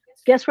again,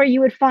 guess where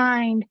you would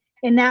find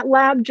in that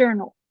lab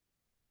journal,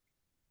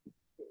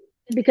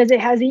 because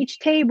it has each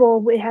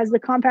table, it has the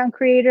compound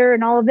creator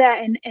and all of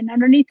that, and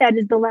underneath that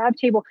is the lab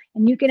table,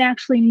 and you can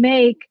actually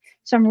make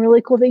some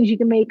really cool things. You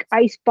can make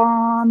ice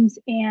bombs,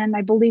 and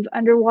I believe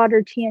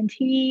underwater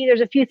TNT.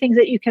 There's a few things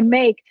that you can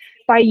make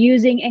by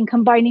using and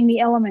combining the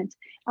elements.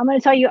 I'm going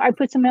to tell you, I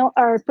put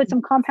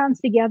some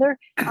compounds together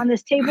on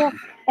this table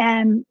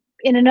and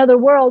in another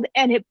world,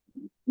 and it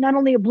not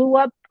only it blew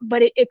up,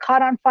 but it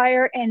caught on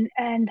fire,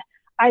 and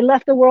I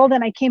left the world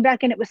and I came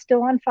back and it was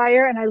still on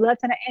fire, and I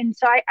left, and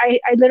so I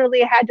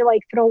literally had to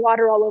like throw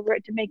water all over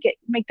it to make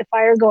the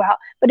fire go out.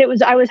 But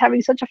I was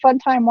having such a fun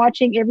time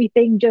watching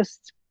everything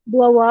just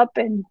blow up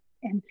and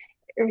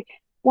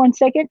 1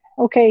 second.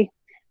 Okay.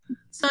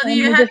 So do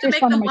you have to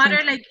make the water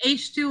like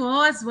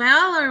H2O as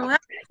well, or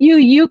what?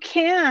 You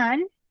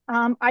can.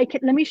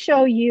 Let me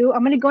show you.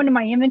 I'm going to go into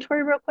my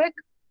inventory real quick.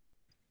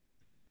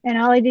 And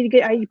all I did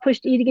I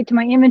pushed E to get to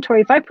my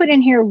inventory. If I put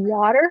in here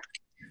water,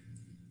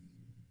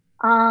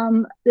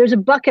 there's a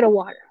bucket of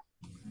water.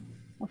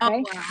 Okay.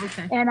 Oh, wow.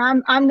 Okay. And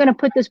I'm going to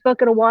put this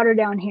bucket of water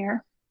down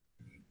here,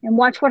 and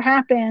watch what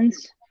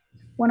happens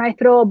when I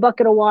throw a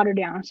bucket of water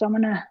down. So I'm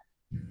going to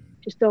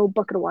just throw a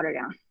bucket of water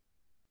down.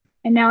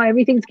 And now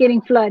everything's getting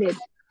flooded,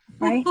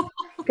 right?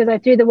 Because I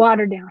threw the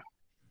water down,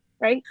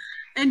 right?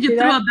 And you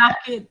threw a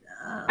bucket.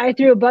 I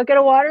threw a bucket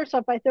of water. So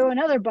if I throw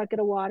another bucket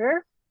of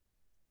water,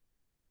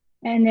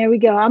 and there we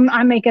go.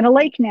 I'm making a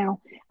lake now.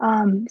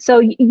 So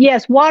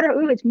yes, water.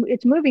 Ooh,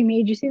 it's moving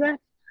me. Did you see that?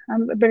 I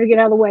better get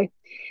out of the way.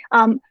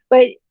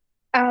 But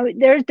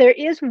there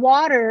is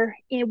water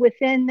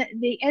within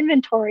the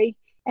inventory,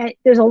 and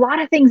there's a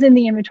lot of things in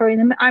the inventory.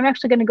 And I'm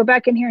actually going to go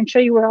back in here and show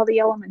you where all the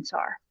elements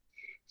are.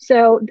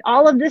 So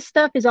all of this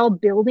stuff is all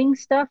building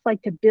stuff,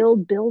 like to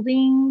build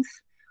buildings,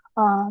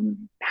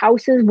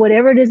 houses,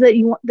 whatever it is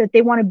that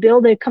they want to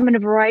build. They come in a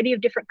variety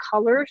of different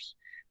colors.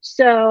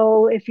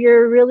 So if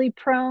you're really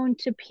prone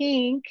to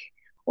pink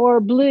or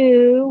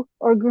blue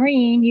or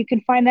green, you can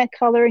find that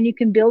color and you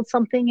can build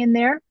something in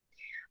there.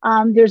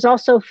 There's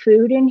also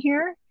food in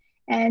here,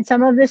 and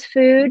some of this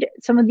food,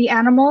 some of the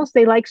animals,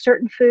 they like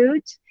certain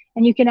foods,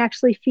 and you can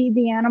actually feed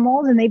the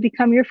animals and they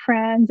become your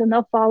friends and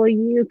they'll follow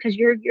you because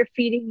you're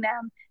feeding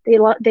them. They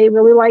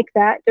really like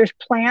that. There's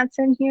plants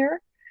in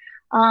here,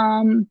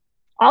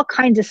 all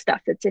kinds of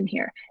stuff that's in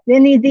here.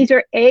 Then these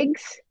are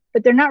eggs,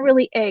 but they're not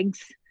really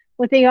eggs.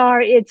 What they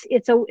are, it's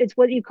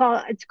what you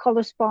call, it's called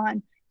a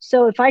spawn.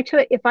 So if I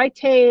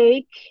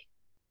take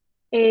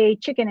a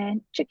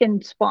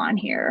chicken spawn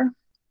here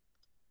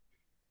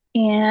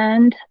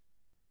and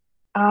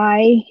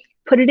I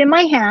put it in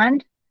my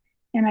hand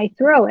and I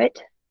throw it,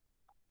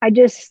 I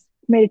just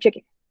made a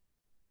chicken.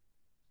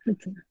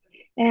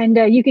 And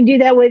you can do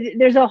that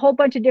there's a whole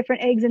bunch of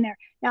different eggs in there.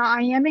 Now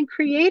I am in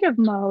creative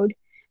mode,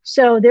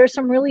 so there's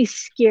some really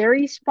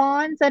scary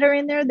spawns that are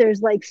in there.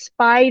 There's like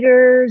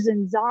spiders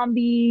and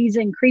zombies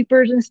and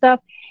creepers and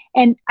stuff.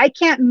 And I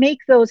can't make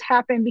those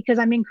happen because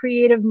I'm in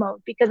creative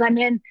mode, because I'm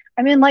in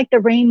like the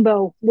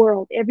rainbow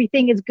world.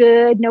 Everything is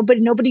good.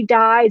 Nobody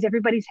dies.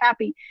 Everybody's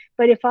happy.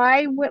 But if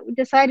I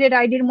decided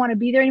I didn't want to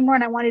be there anymore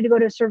and I wanted to go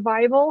to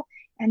survival,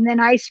 and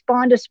then I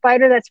spawned a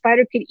spider, that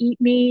spider could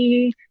eat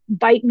me,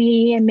 bite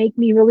me, and make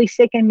me really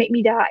sick and make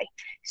me die.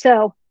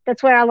 So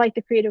that's why I like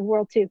the creative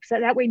world too. So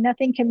that way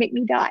nothing can make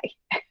me die.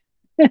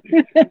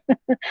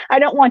 I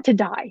don't want to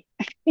die.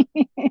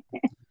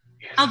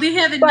 I'll be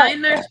having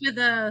nightmares with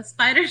the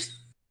spiders.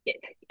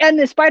 And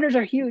the spiders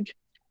are huge.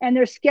 And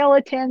there's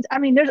skeletons. I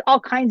mean, there's all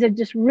kinds of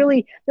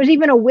there's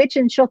even a witch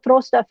and she'll throw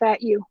stuff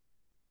at you.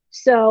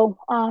 So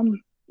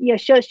yeah,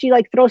 she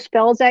like throws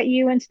spells at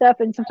you and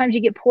stuff, and sometimes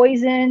you get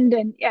poisoned,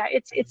 and yeah,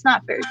 it's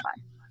not very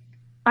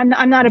fun.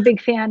 I'm not a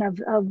big fan of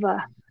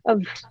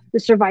the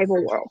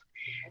survival world.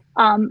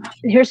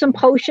 Here's some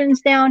potions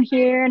down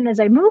here, and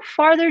as I move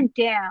farther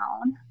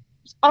down,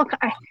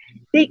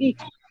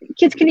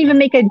 kids can even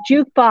make a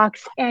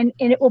jukebox and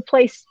it will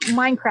play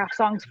Minecraft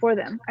songs for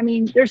them. I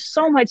mean, there's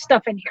so much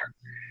stuff in here.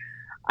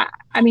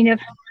 I mean, if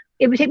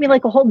it would take me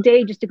like a whole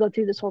day just to go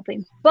through this whole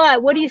thing.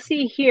 But what do you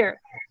see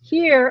here?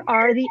 Here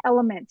are the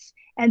elements,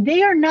 and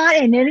they are not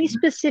in any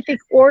specific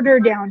order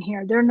down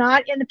here. They're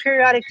not in the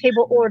periodic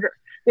table order.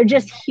 They're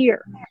just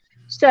here.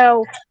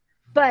 So,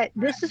 but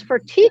this is for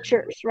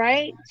teachers,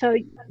 right? So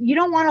you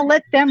don't want to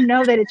let them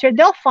know that it's here.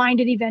 They'll find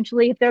it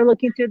eventually if they're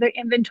looking through their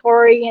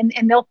inventory,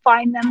 and they'll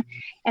find them,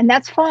 and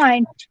that's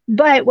fine.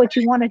 But what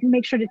you want to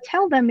make sure to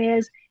tell them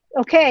is,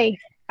 okay,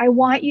 I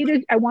want you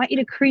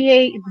to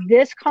create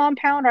this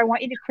compound, or I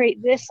want you to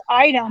create this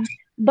item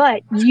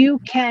but you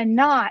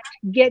cannot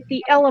get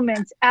the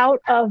elements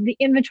out of the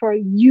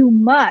inventory. You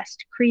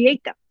must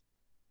create them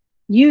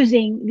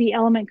using the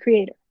element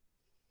creator.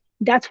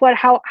 That's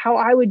how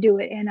I would do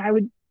it. And I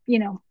would,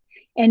 and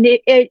and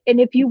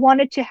if you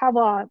wanted to have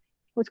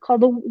what's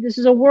called this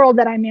is a world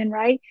that I'm in,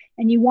 right?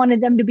 And you wanted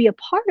them to be a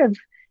part of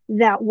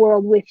that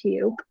world with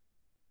you,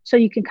 so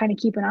you can kind of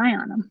keep an eye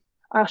on them.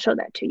 I'll show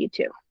that to you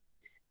too.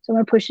 So I'm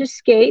going to push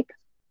escape.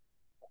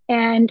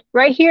 And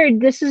right here,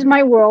 this is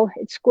my world.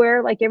 It's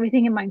square like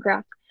everything in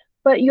Minecraft.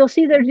 But you'll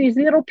see there's these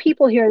little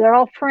people here. They're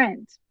all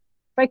friends.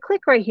 If I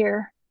click right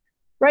here,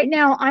 right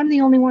now, I'm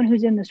the only one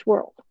who's in this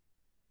world.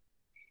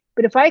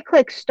 But if I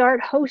click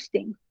start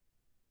hosting,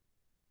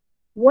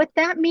 what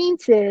that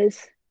means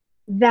is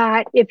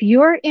that if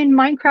you're in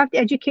Minecraft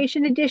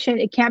Education Edition,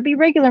 it can't be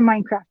regular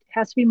Minecraft. It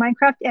has to be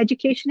Minecraft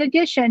Education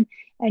Edition.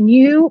 And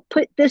you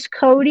put this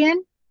code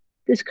in,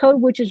 this code,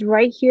 which is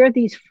right here,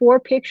 these 4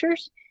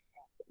 pictures.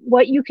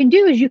 What you can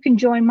do is you can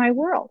join my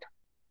world.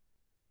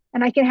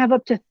 And I can have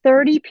up to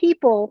 30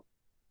 people,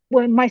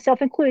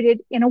 myself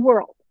included, in a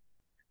world,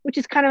 which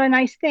is kind of a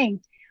nice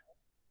thing.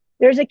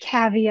 There's a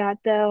caveat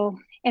though,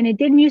 and it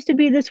didn't used to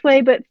be this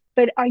way, but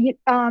you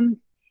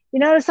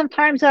notice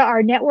sometimes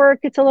our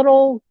network gets a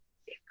little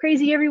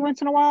crazy every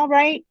once in a while,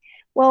 right?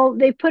 Well,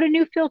 they put a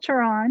new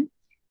filter on.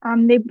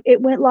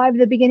 It went live at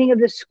the beginning of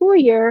the school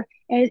year,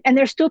 and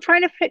they're still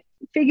trying to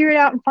figure it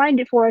out and find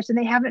it for us, and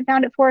they haven't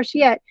found it for us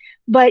yet.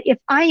 But if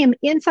I am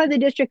inside the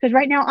district, because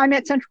right now I'm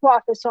at central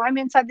office, so I'm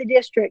inside the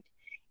district,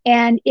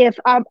 and if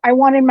I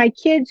wanted my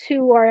kids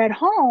who are at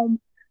home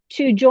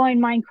to join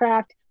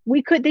Minecraft,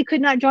 they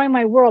could not join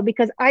my world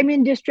because I'm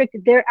in district,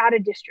 they're out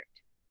of district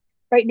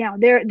right now.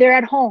 They're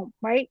at home,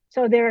 right?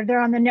 So they're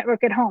on the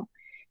network at home.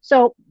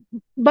 So,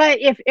 but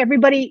if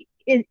everybody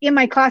is in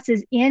my class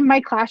is in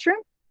my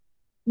classroom,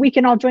 we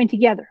can all join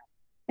together,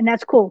 and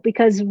that's cool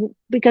because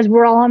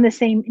we're all on the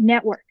same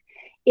network.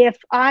 If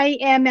I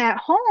am at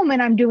home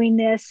and I'm doing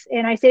this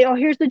and I say, oh,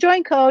 here's the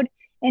join code,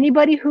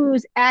 anybody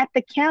who's at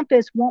the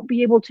campus won't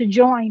be able to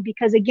join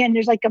because again,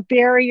 there's like a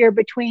barrier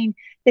between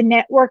the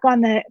network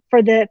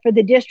for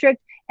the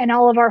district and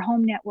all of our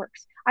home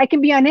networks. I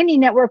can be on any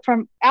network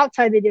from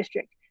outside the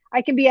district.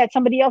 I can be at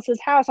somebody else's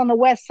house on the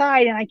west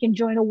side and I can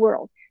join a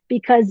world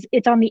because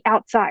it's on the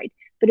outside.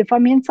 But if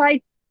I'm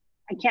inside,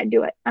 I can't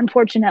do it,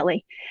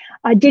 unfortunately.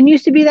 Didn't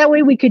used to be that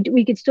way. We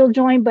could still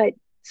join, but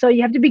so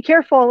you have to be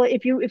careful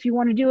if you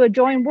want to do a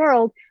join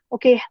world.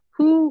 Okay,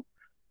 who's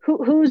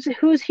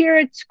here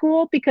at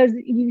school because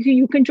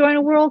you can join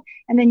a world,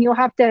 and then you'll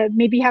have to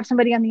maybe have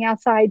somebody on the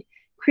outside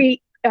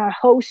create a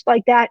host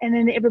like that, and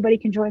then everybody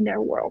can join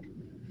their world.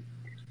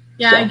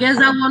 Yeah, so I guess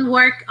that won't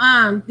work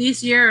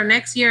this year or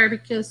next year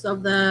because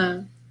of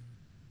the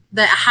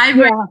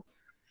hybrid. Yeah.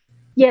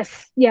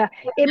 Yes, yeah.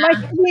 It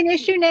might be an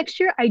issue next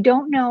year. I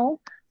don't know,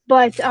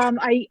 but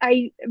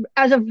I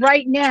as of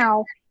right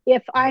now,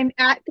 if I'm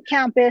at the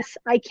campus,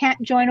 I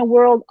can't join a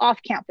world off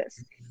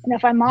campus, and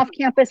if I'm off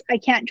campus, I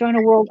can't join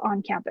a world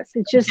on campus.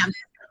 It's just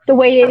the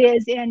way it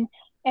is, and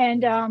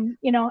and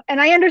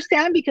I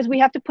understand because we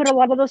have to put a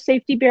lot of those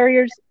safety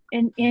barriers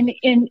in,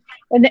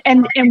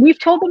 and we've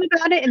told them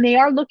about it, and they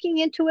are looking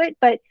into it,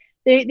 but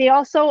they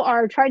also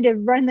are trying to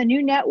run the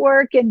new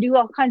network and do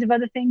all kinds of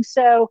other things.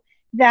 So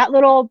that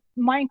little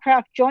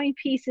Minecraft join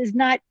piece is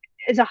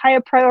a higher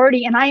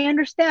priority. And I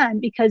understand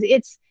because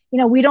it's,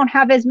 we don't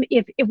have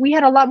if we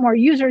had a lot more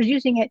users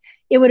using it,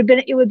 it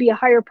would be a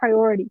higher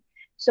priority.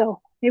 So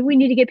maybe we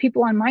need to get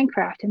people on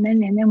Minecraft and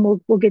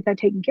then we'll get that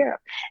taken care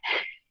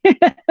of.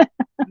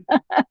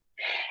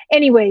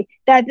 Anyway,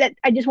 that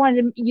I just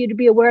wanted you to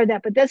be aware of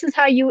that, but this is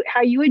how you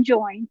would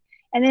join.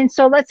 And then,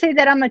 so let's say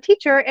that I'm a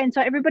teacher and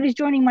so everybody's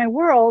joining my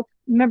world.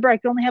 Remember, I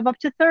can only have up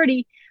to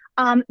 30.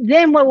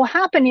 Then what will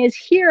happen is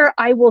here,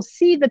 I will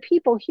see the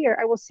people here.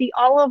 I will see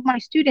all of my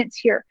students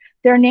here.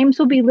 Their names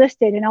will be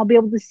listed and I'll be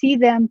able to see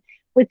them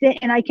within,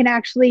 and I can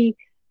actually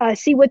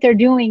see what they're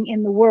doing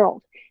in the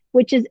world,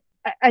 which is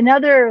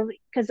another,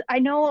 because I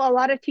know a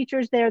lot of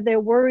teachers they're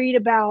worried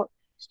about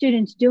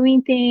students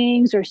doing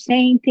things or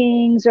saying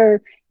things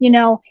or,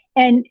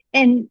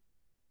 and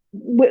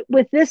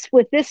with this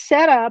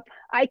setup,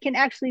 I can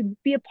actually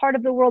be a part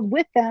of the world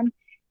with them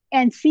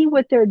and see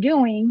what they're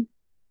doing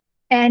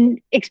and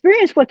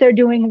experience what they're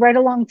doing right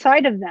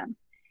alongside of them.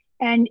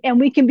 And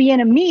we can be in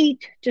a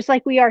meet just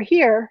like we are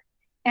here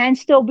and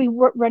still be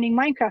running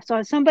Minecraft.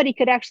 So somebody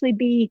could actually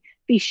be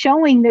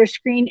showing their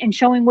screen and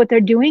showing what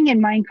they're doing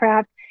in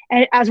Minecraft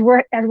and as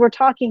we're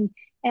talking.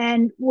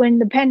 And when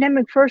the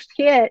pandemic first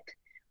hit,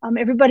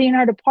 everybody in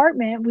our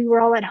department, we were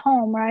all at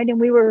home, right? And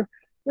we were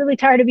really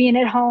tired of being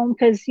at home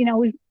because,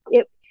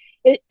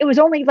 it was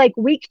only like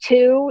week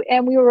 2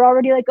 and we were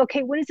already like,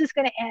 okay, when is this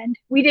going to end?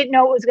 We didn't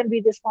know it was going to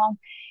be this long.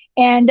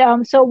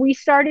 And so we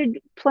started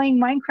playing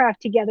Minecraft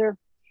together.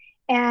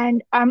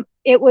 And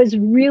it was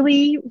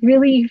really,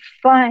 really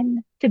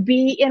fun to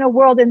be in a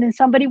world. And then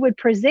somebody would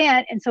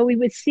present. And so we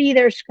would see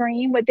their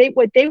screen, what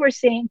they were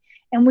seeing.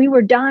 And we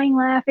were dying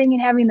laughing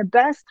and having the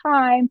best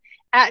time.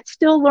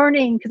 still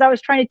learning, because I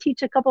was trying to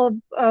teach a couple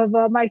of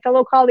my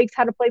fellow colleagues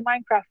how to play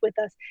Minecraft with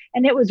us,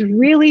 and it was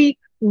really,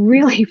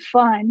 really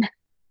fun.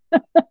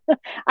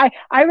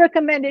 I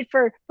recommend it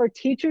for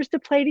teachers to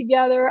play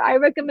together. I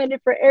recommend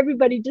it for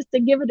everybody just to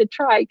give it a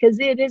try, because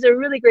it is a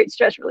really great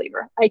stress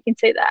reliever. I can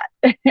say that.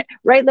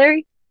 Right,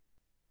 Larry?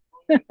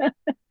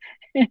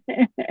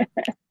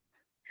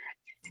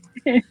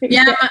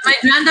 Yeah, my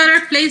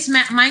granddaughter plays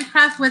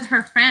Minecraft with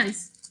her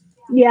friends.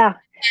 Yeah,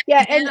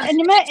 and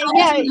you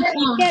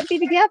can't be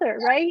together,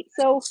 right?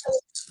 So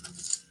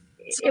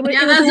it was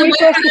a way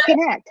for us to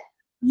connect.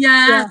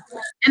 Yeah.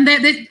 And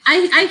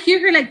I hear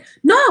her like,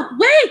 no,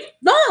 wait,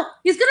 no,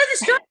 he's gonna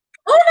destroy.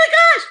 Oh my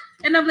gosh!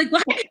 And I'm like,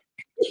 what?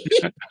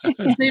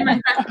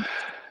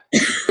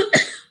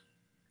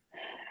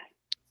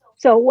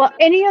 So, well,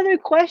 any other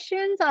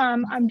questions?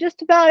 I'm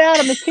just about out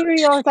of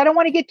materials. I don't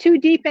want to get too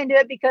deep into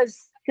it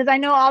because I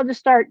know I'll just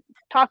start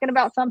talking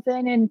about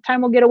something and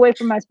time will get away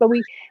from us. But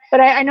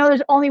I know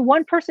there's only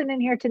one person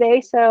in here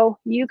today, so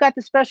you got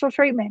the special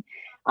treatment.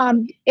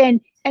 And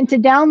to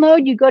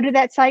download, you go to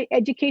that site,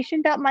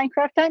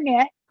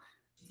 education.minecraft.net,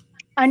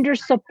 under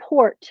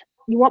support.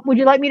 Would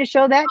you like me to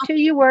show that to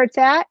you where it's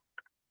at?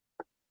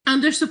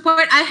 Under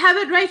support, I have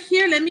it right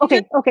here. Let me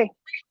okay.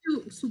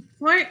 To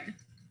support.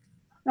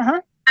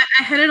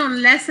 I had it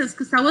on lessons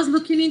because I was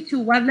looking into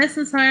what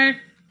lessons are.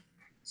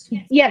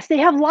 Yes, they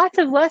have lots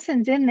of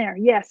lessons in there.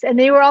 Yes, and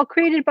they were all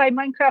created by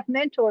Minecraft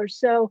mentors.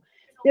 So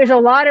there's a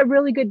lot of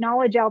really good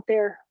knowledge out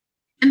there.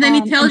 And then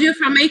it tells you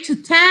from 8 to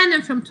 10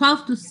 and from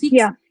 12 to 6.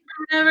 Yeah.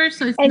 Whatever,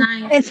 so it's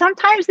nice. And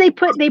sometimes they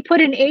put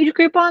an age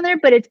group on there,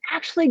 but it's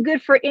actually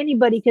good for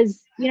anybody,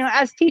 because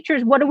as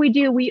teachers, what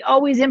do? We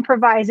always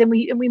improvise and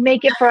we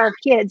make it for our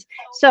kids.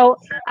 So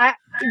I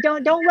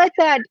don't let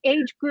that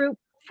age group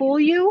fool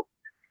you.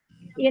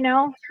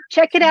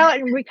 Check it out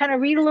and kind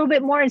of read a little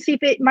bit more and see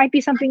if it might be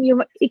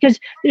something because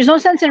there's no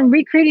sense in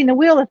recreating the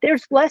wheel if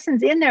there's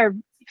lessons in there.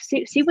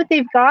 See what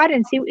they've got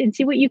and see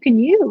what you can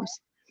use.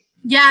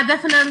 Yeah,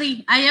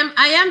 definitely. I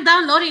am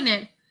downloading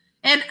it,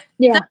 and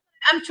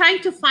I'm trying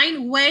to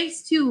find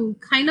ways to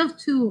kind of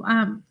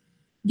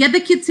get the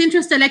kids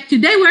interested. Like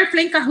today we're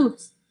playing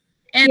Kahoots,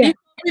 and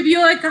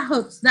review a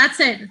Kahoots. That's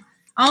it,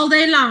 all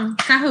day long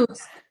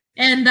Kahoots.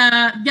 And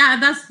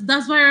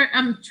that's where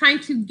I'm trying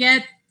to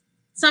get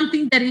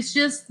something that is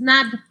just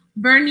not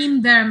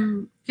burning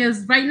them,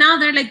 because right now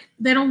they're like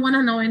they don't want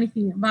to know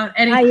anything about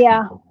anything.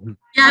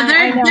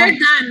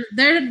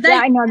 They're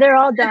done. I know they're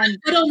all done.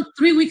 Put on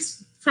 3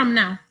 weeks from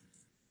now.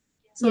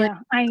 So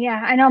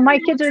I know my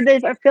kids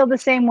feel the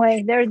same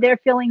way. They're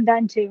feeling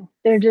done too.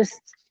 They're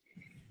just,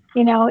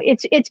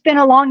 it's been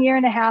a long year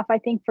and a half, I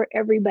think, for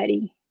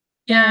everybody.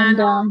 Yeah.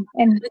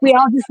 And we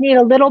all just need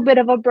a little bit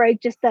of a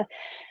break, just to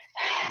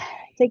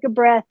take a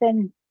breath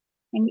and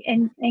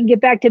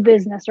get back to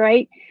business,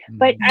 right?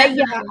 But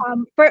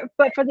for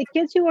the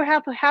kids who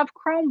have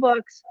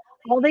Chromebooks,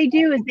 all they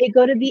do is they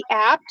go to the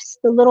apps,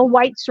 the little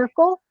white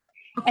circle,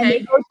 and they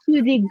go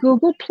to the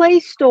Google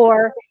Play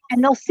Store,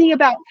 and they'll see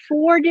about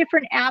 4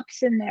 different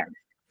apps in there.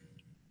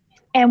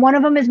 And one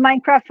of them is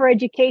Minecraft for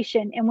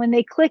Education. And when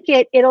they click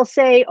it, it'll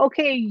say,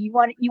 okay, you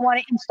want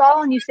to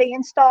install, and you say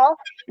install,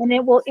 and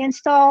it will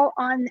install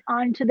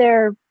onto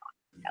their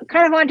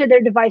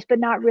device, but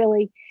not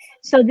really.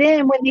 So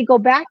then when they go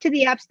back to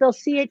the apps, they'll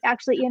see it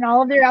actually in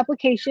all of their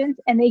applications,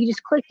 and they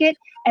just click it,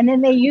 and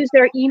then they use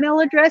their email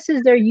address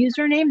as their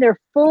username, their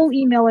full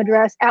email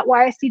address at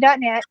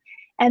ysd.net,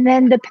 and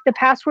then the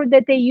password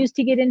that they use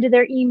to get into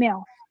their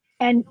email,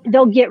 and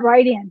they'll get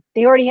right in.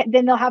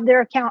 Then they'll have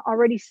their account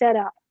already set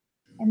up,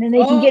 and then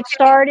they can get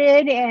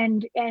started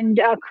and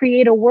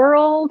create a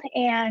world,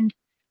 and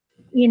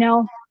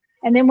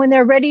and then when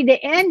they're ready to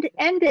end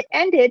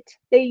it,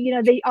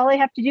 they all they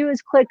have to do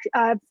is click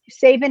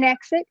save and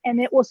exit, and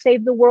it will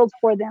save the world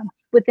for them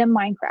within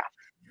Minecraft.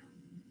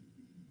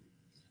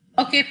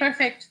 Okay,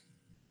 perfect.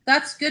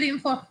 That's good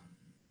info.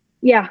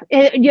 Yeah.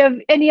 Do you have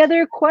any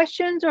other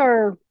questions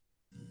or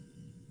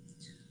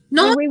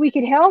any way we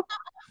could help?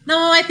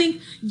 No, I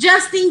think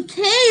just in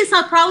case,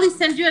 I'll probably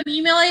send you an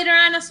email later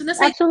on as soon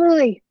as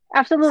Absolutely.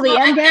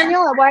 And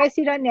Daniel at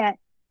ysc.net.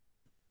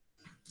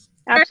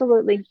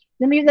 Absolutely.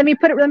 Let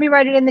me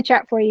write it in the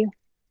chat for you.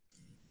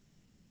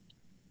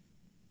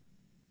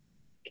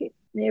 Okay,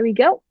 there we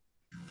go.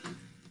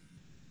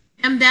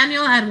 I'm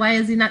Daniel at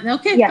ysc.net.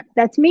 Okay. Yeah,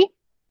 that's me.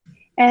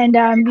 And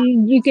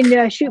you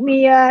can shoot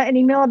me an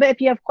email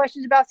if you have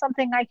questions about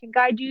something. I can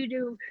guide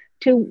you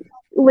to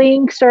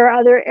links or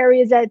other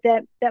areas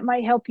that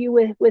might help you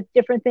with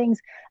different things.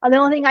 The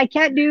only thing I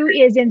can't do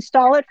is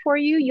install it for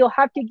you. You'll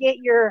have to get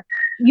you're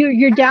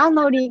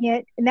downloading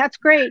it, and that's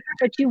great,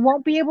 but you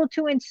won't be able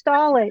to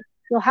install it.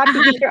 You'll have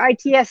to get your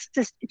ITS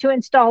to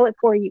install it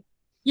for you.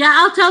 Yeah,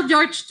 I'll tell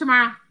George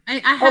tomorrow. I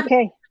have,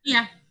 okay.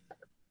 Yeah.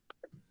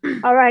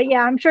 All right.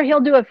 Yeah, I'm sure he'll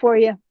do it for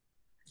you.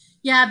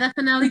 Yeah,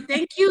 definitely.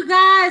 Thank you,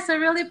 guys. I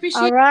really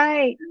appreciate it. All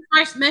right.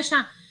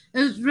 It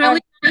was really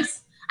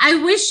nice. I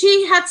wish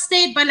she had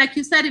stayed, but like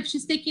you said, if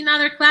she's taking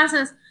other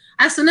classes,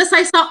 as soon as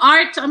I saw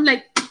art, I'm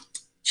like,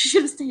 she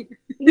should have stayed.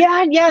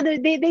 Yeah.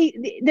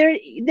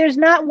 There's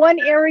not one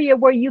area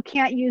where you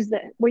can't use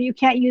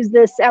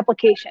this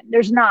application.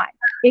 There's not.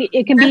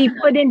 It can be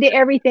put into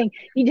everything.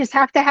 You just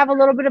have to have a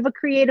little bit of a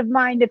creative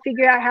mind to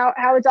figure out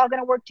how it's all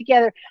going to work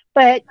together.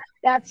 But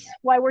that's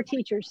why we're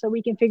teachers, so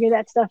we can figure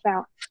that stuff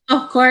out.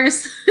 Of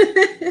course.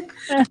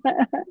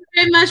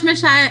 Very much,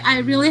 Misha. I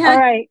really have. All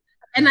right.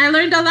 And I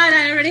learned a lot.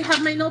 I already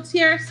have my notes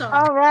here. So.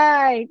 All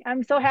right.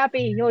 I'm so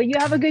happy. Well, you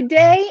have a good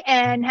day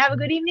and have a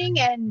good evening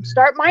and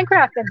start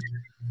Minecrafting.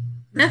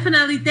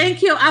 Definitely.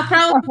 Thank you. I'll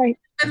probably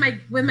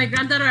with my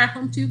granddaughter at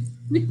home too.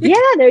 Yeah,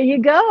 there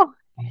you go.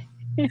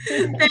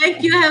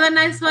 Thank you. Have a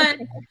nice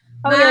one.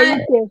 Oh, Bye. yeah,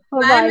 you too.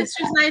 Bye,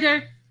 Mr.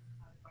 Snyder.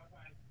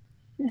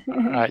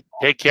 All right.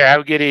 Take care.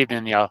 Have a good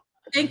evening, y'all.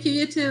 Thank you.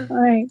 You too. All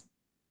right.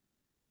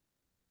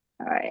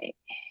 All right.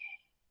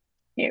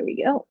 Here we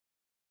go.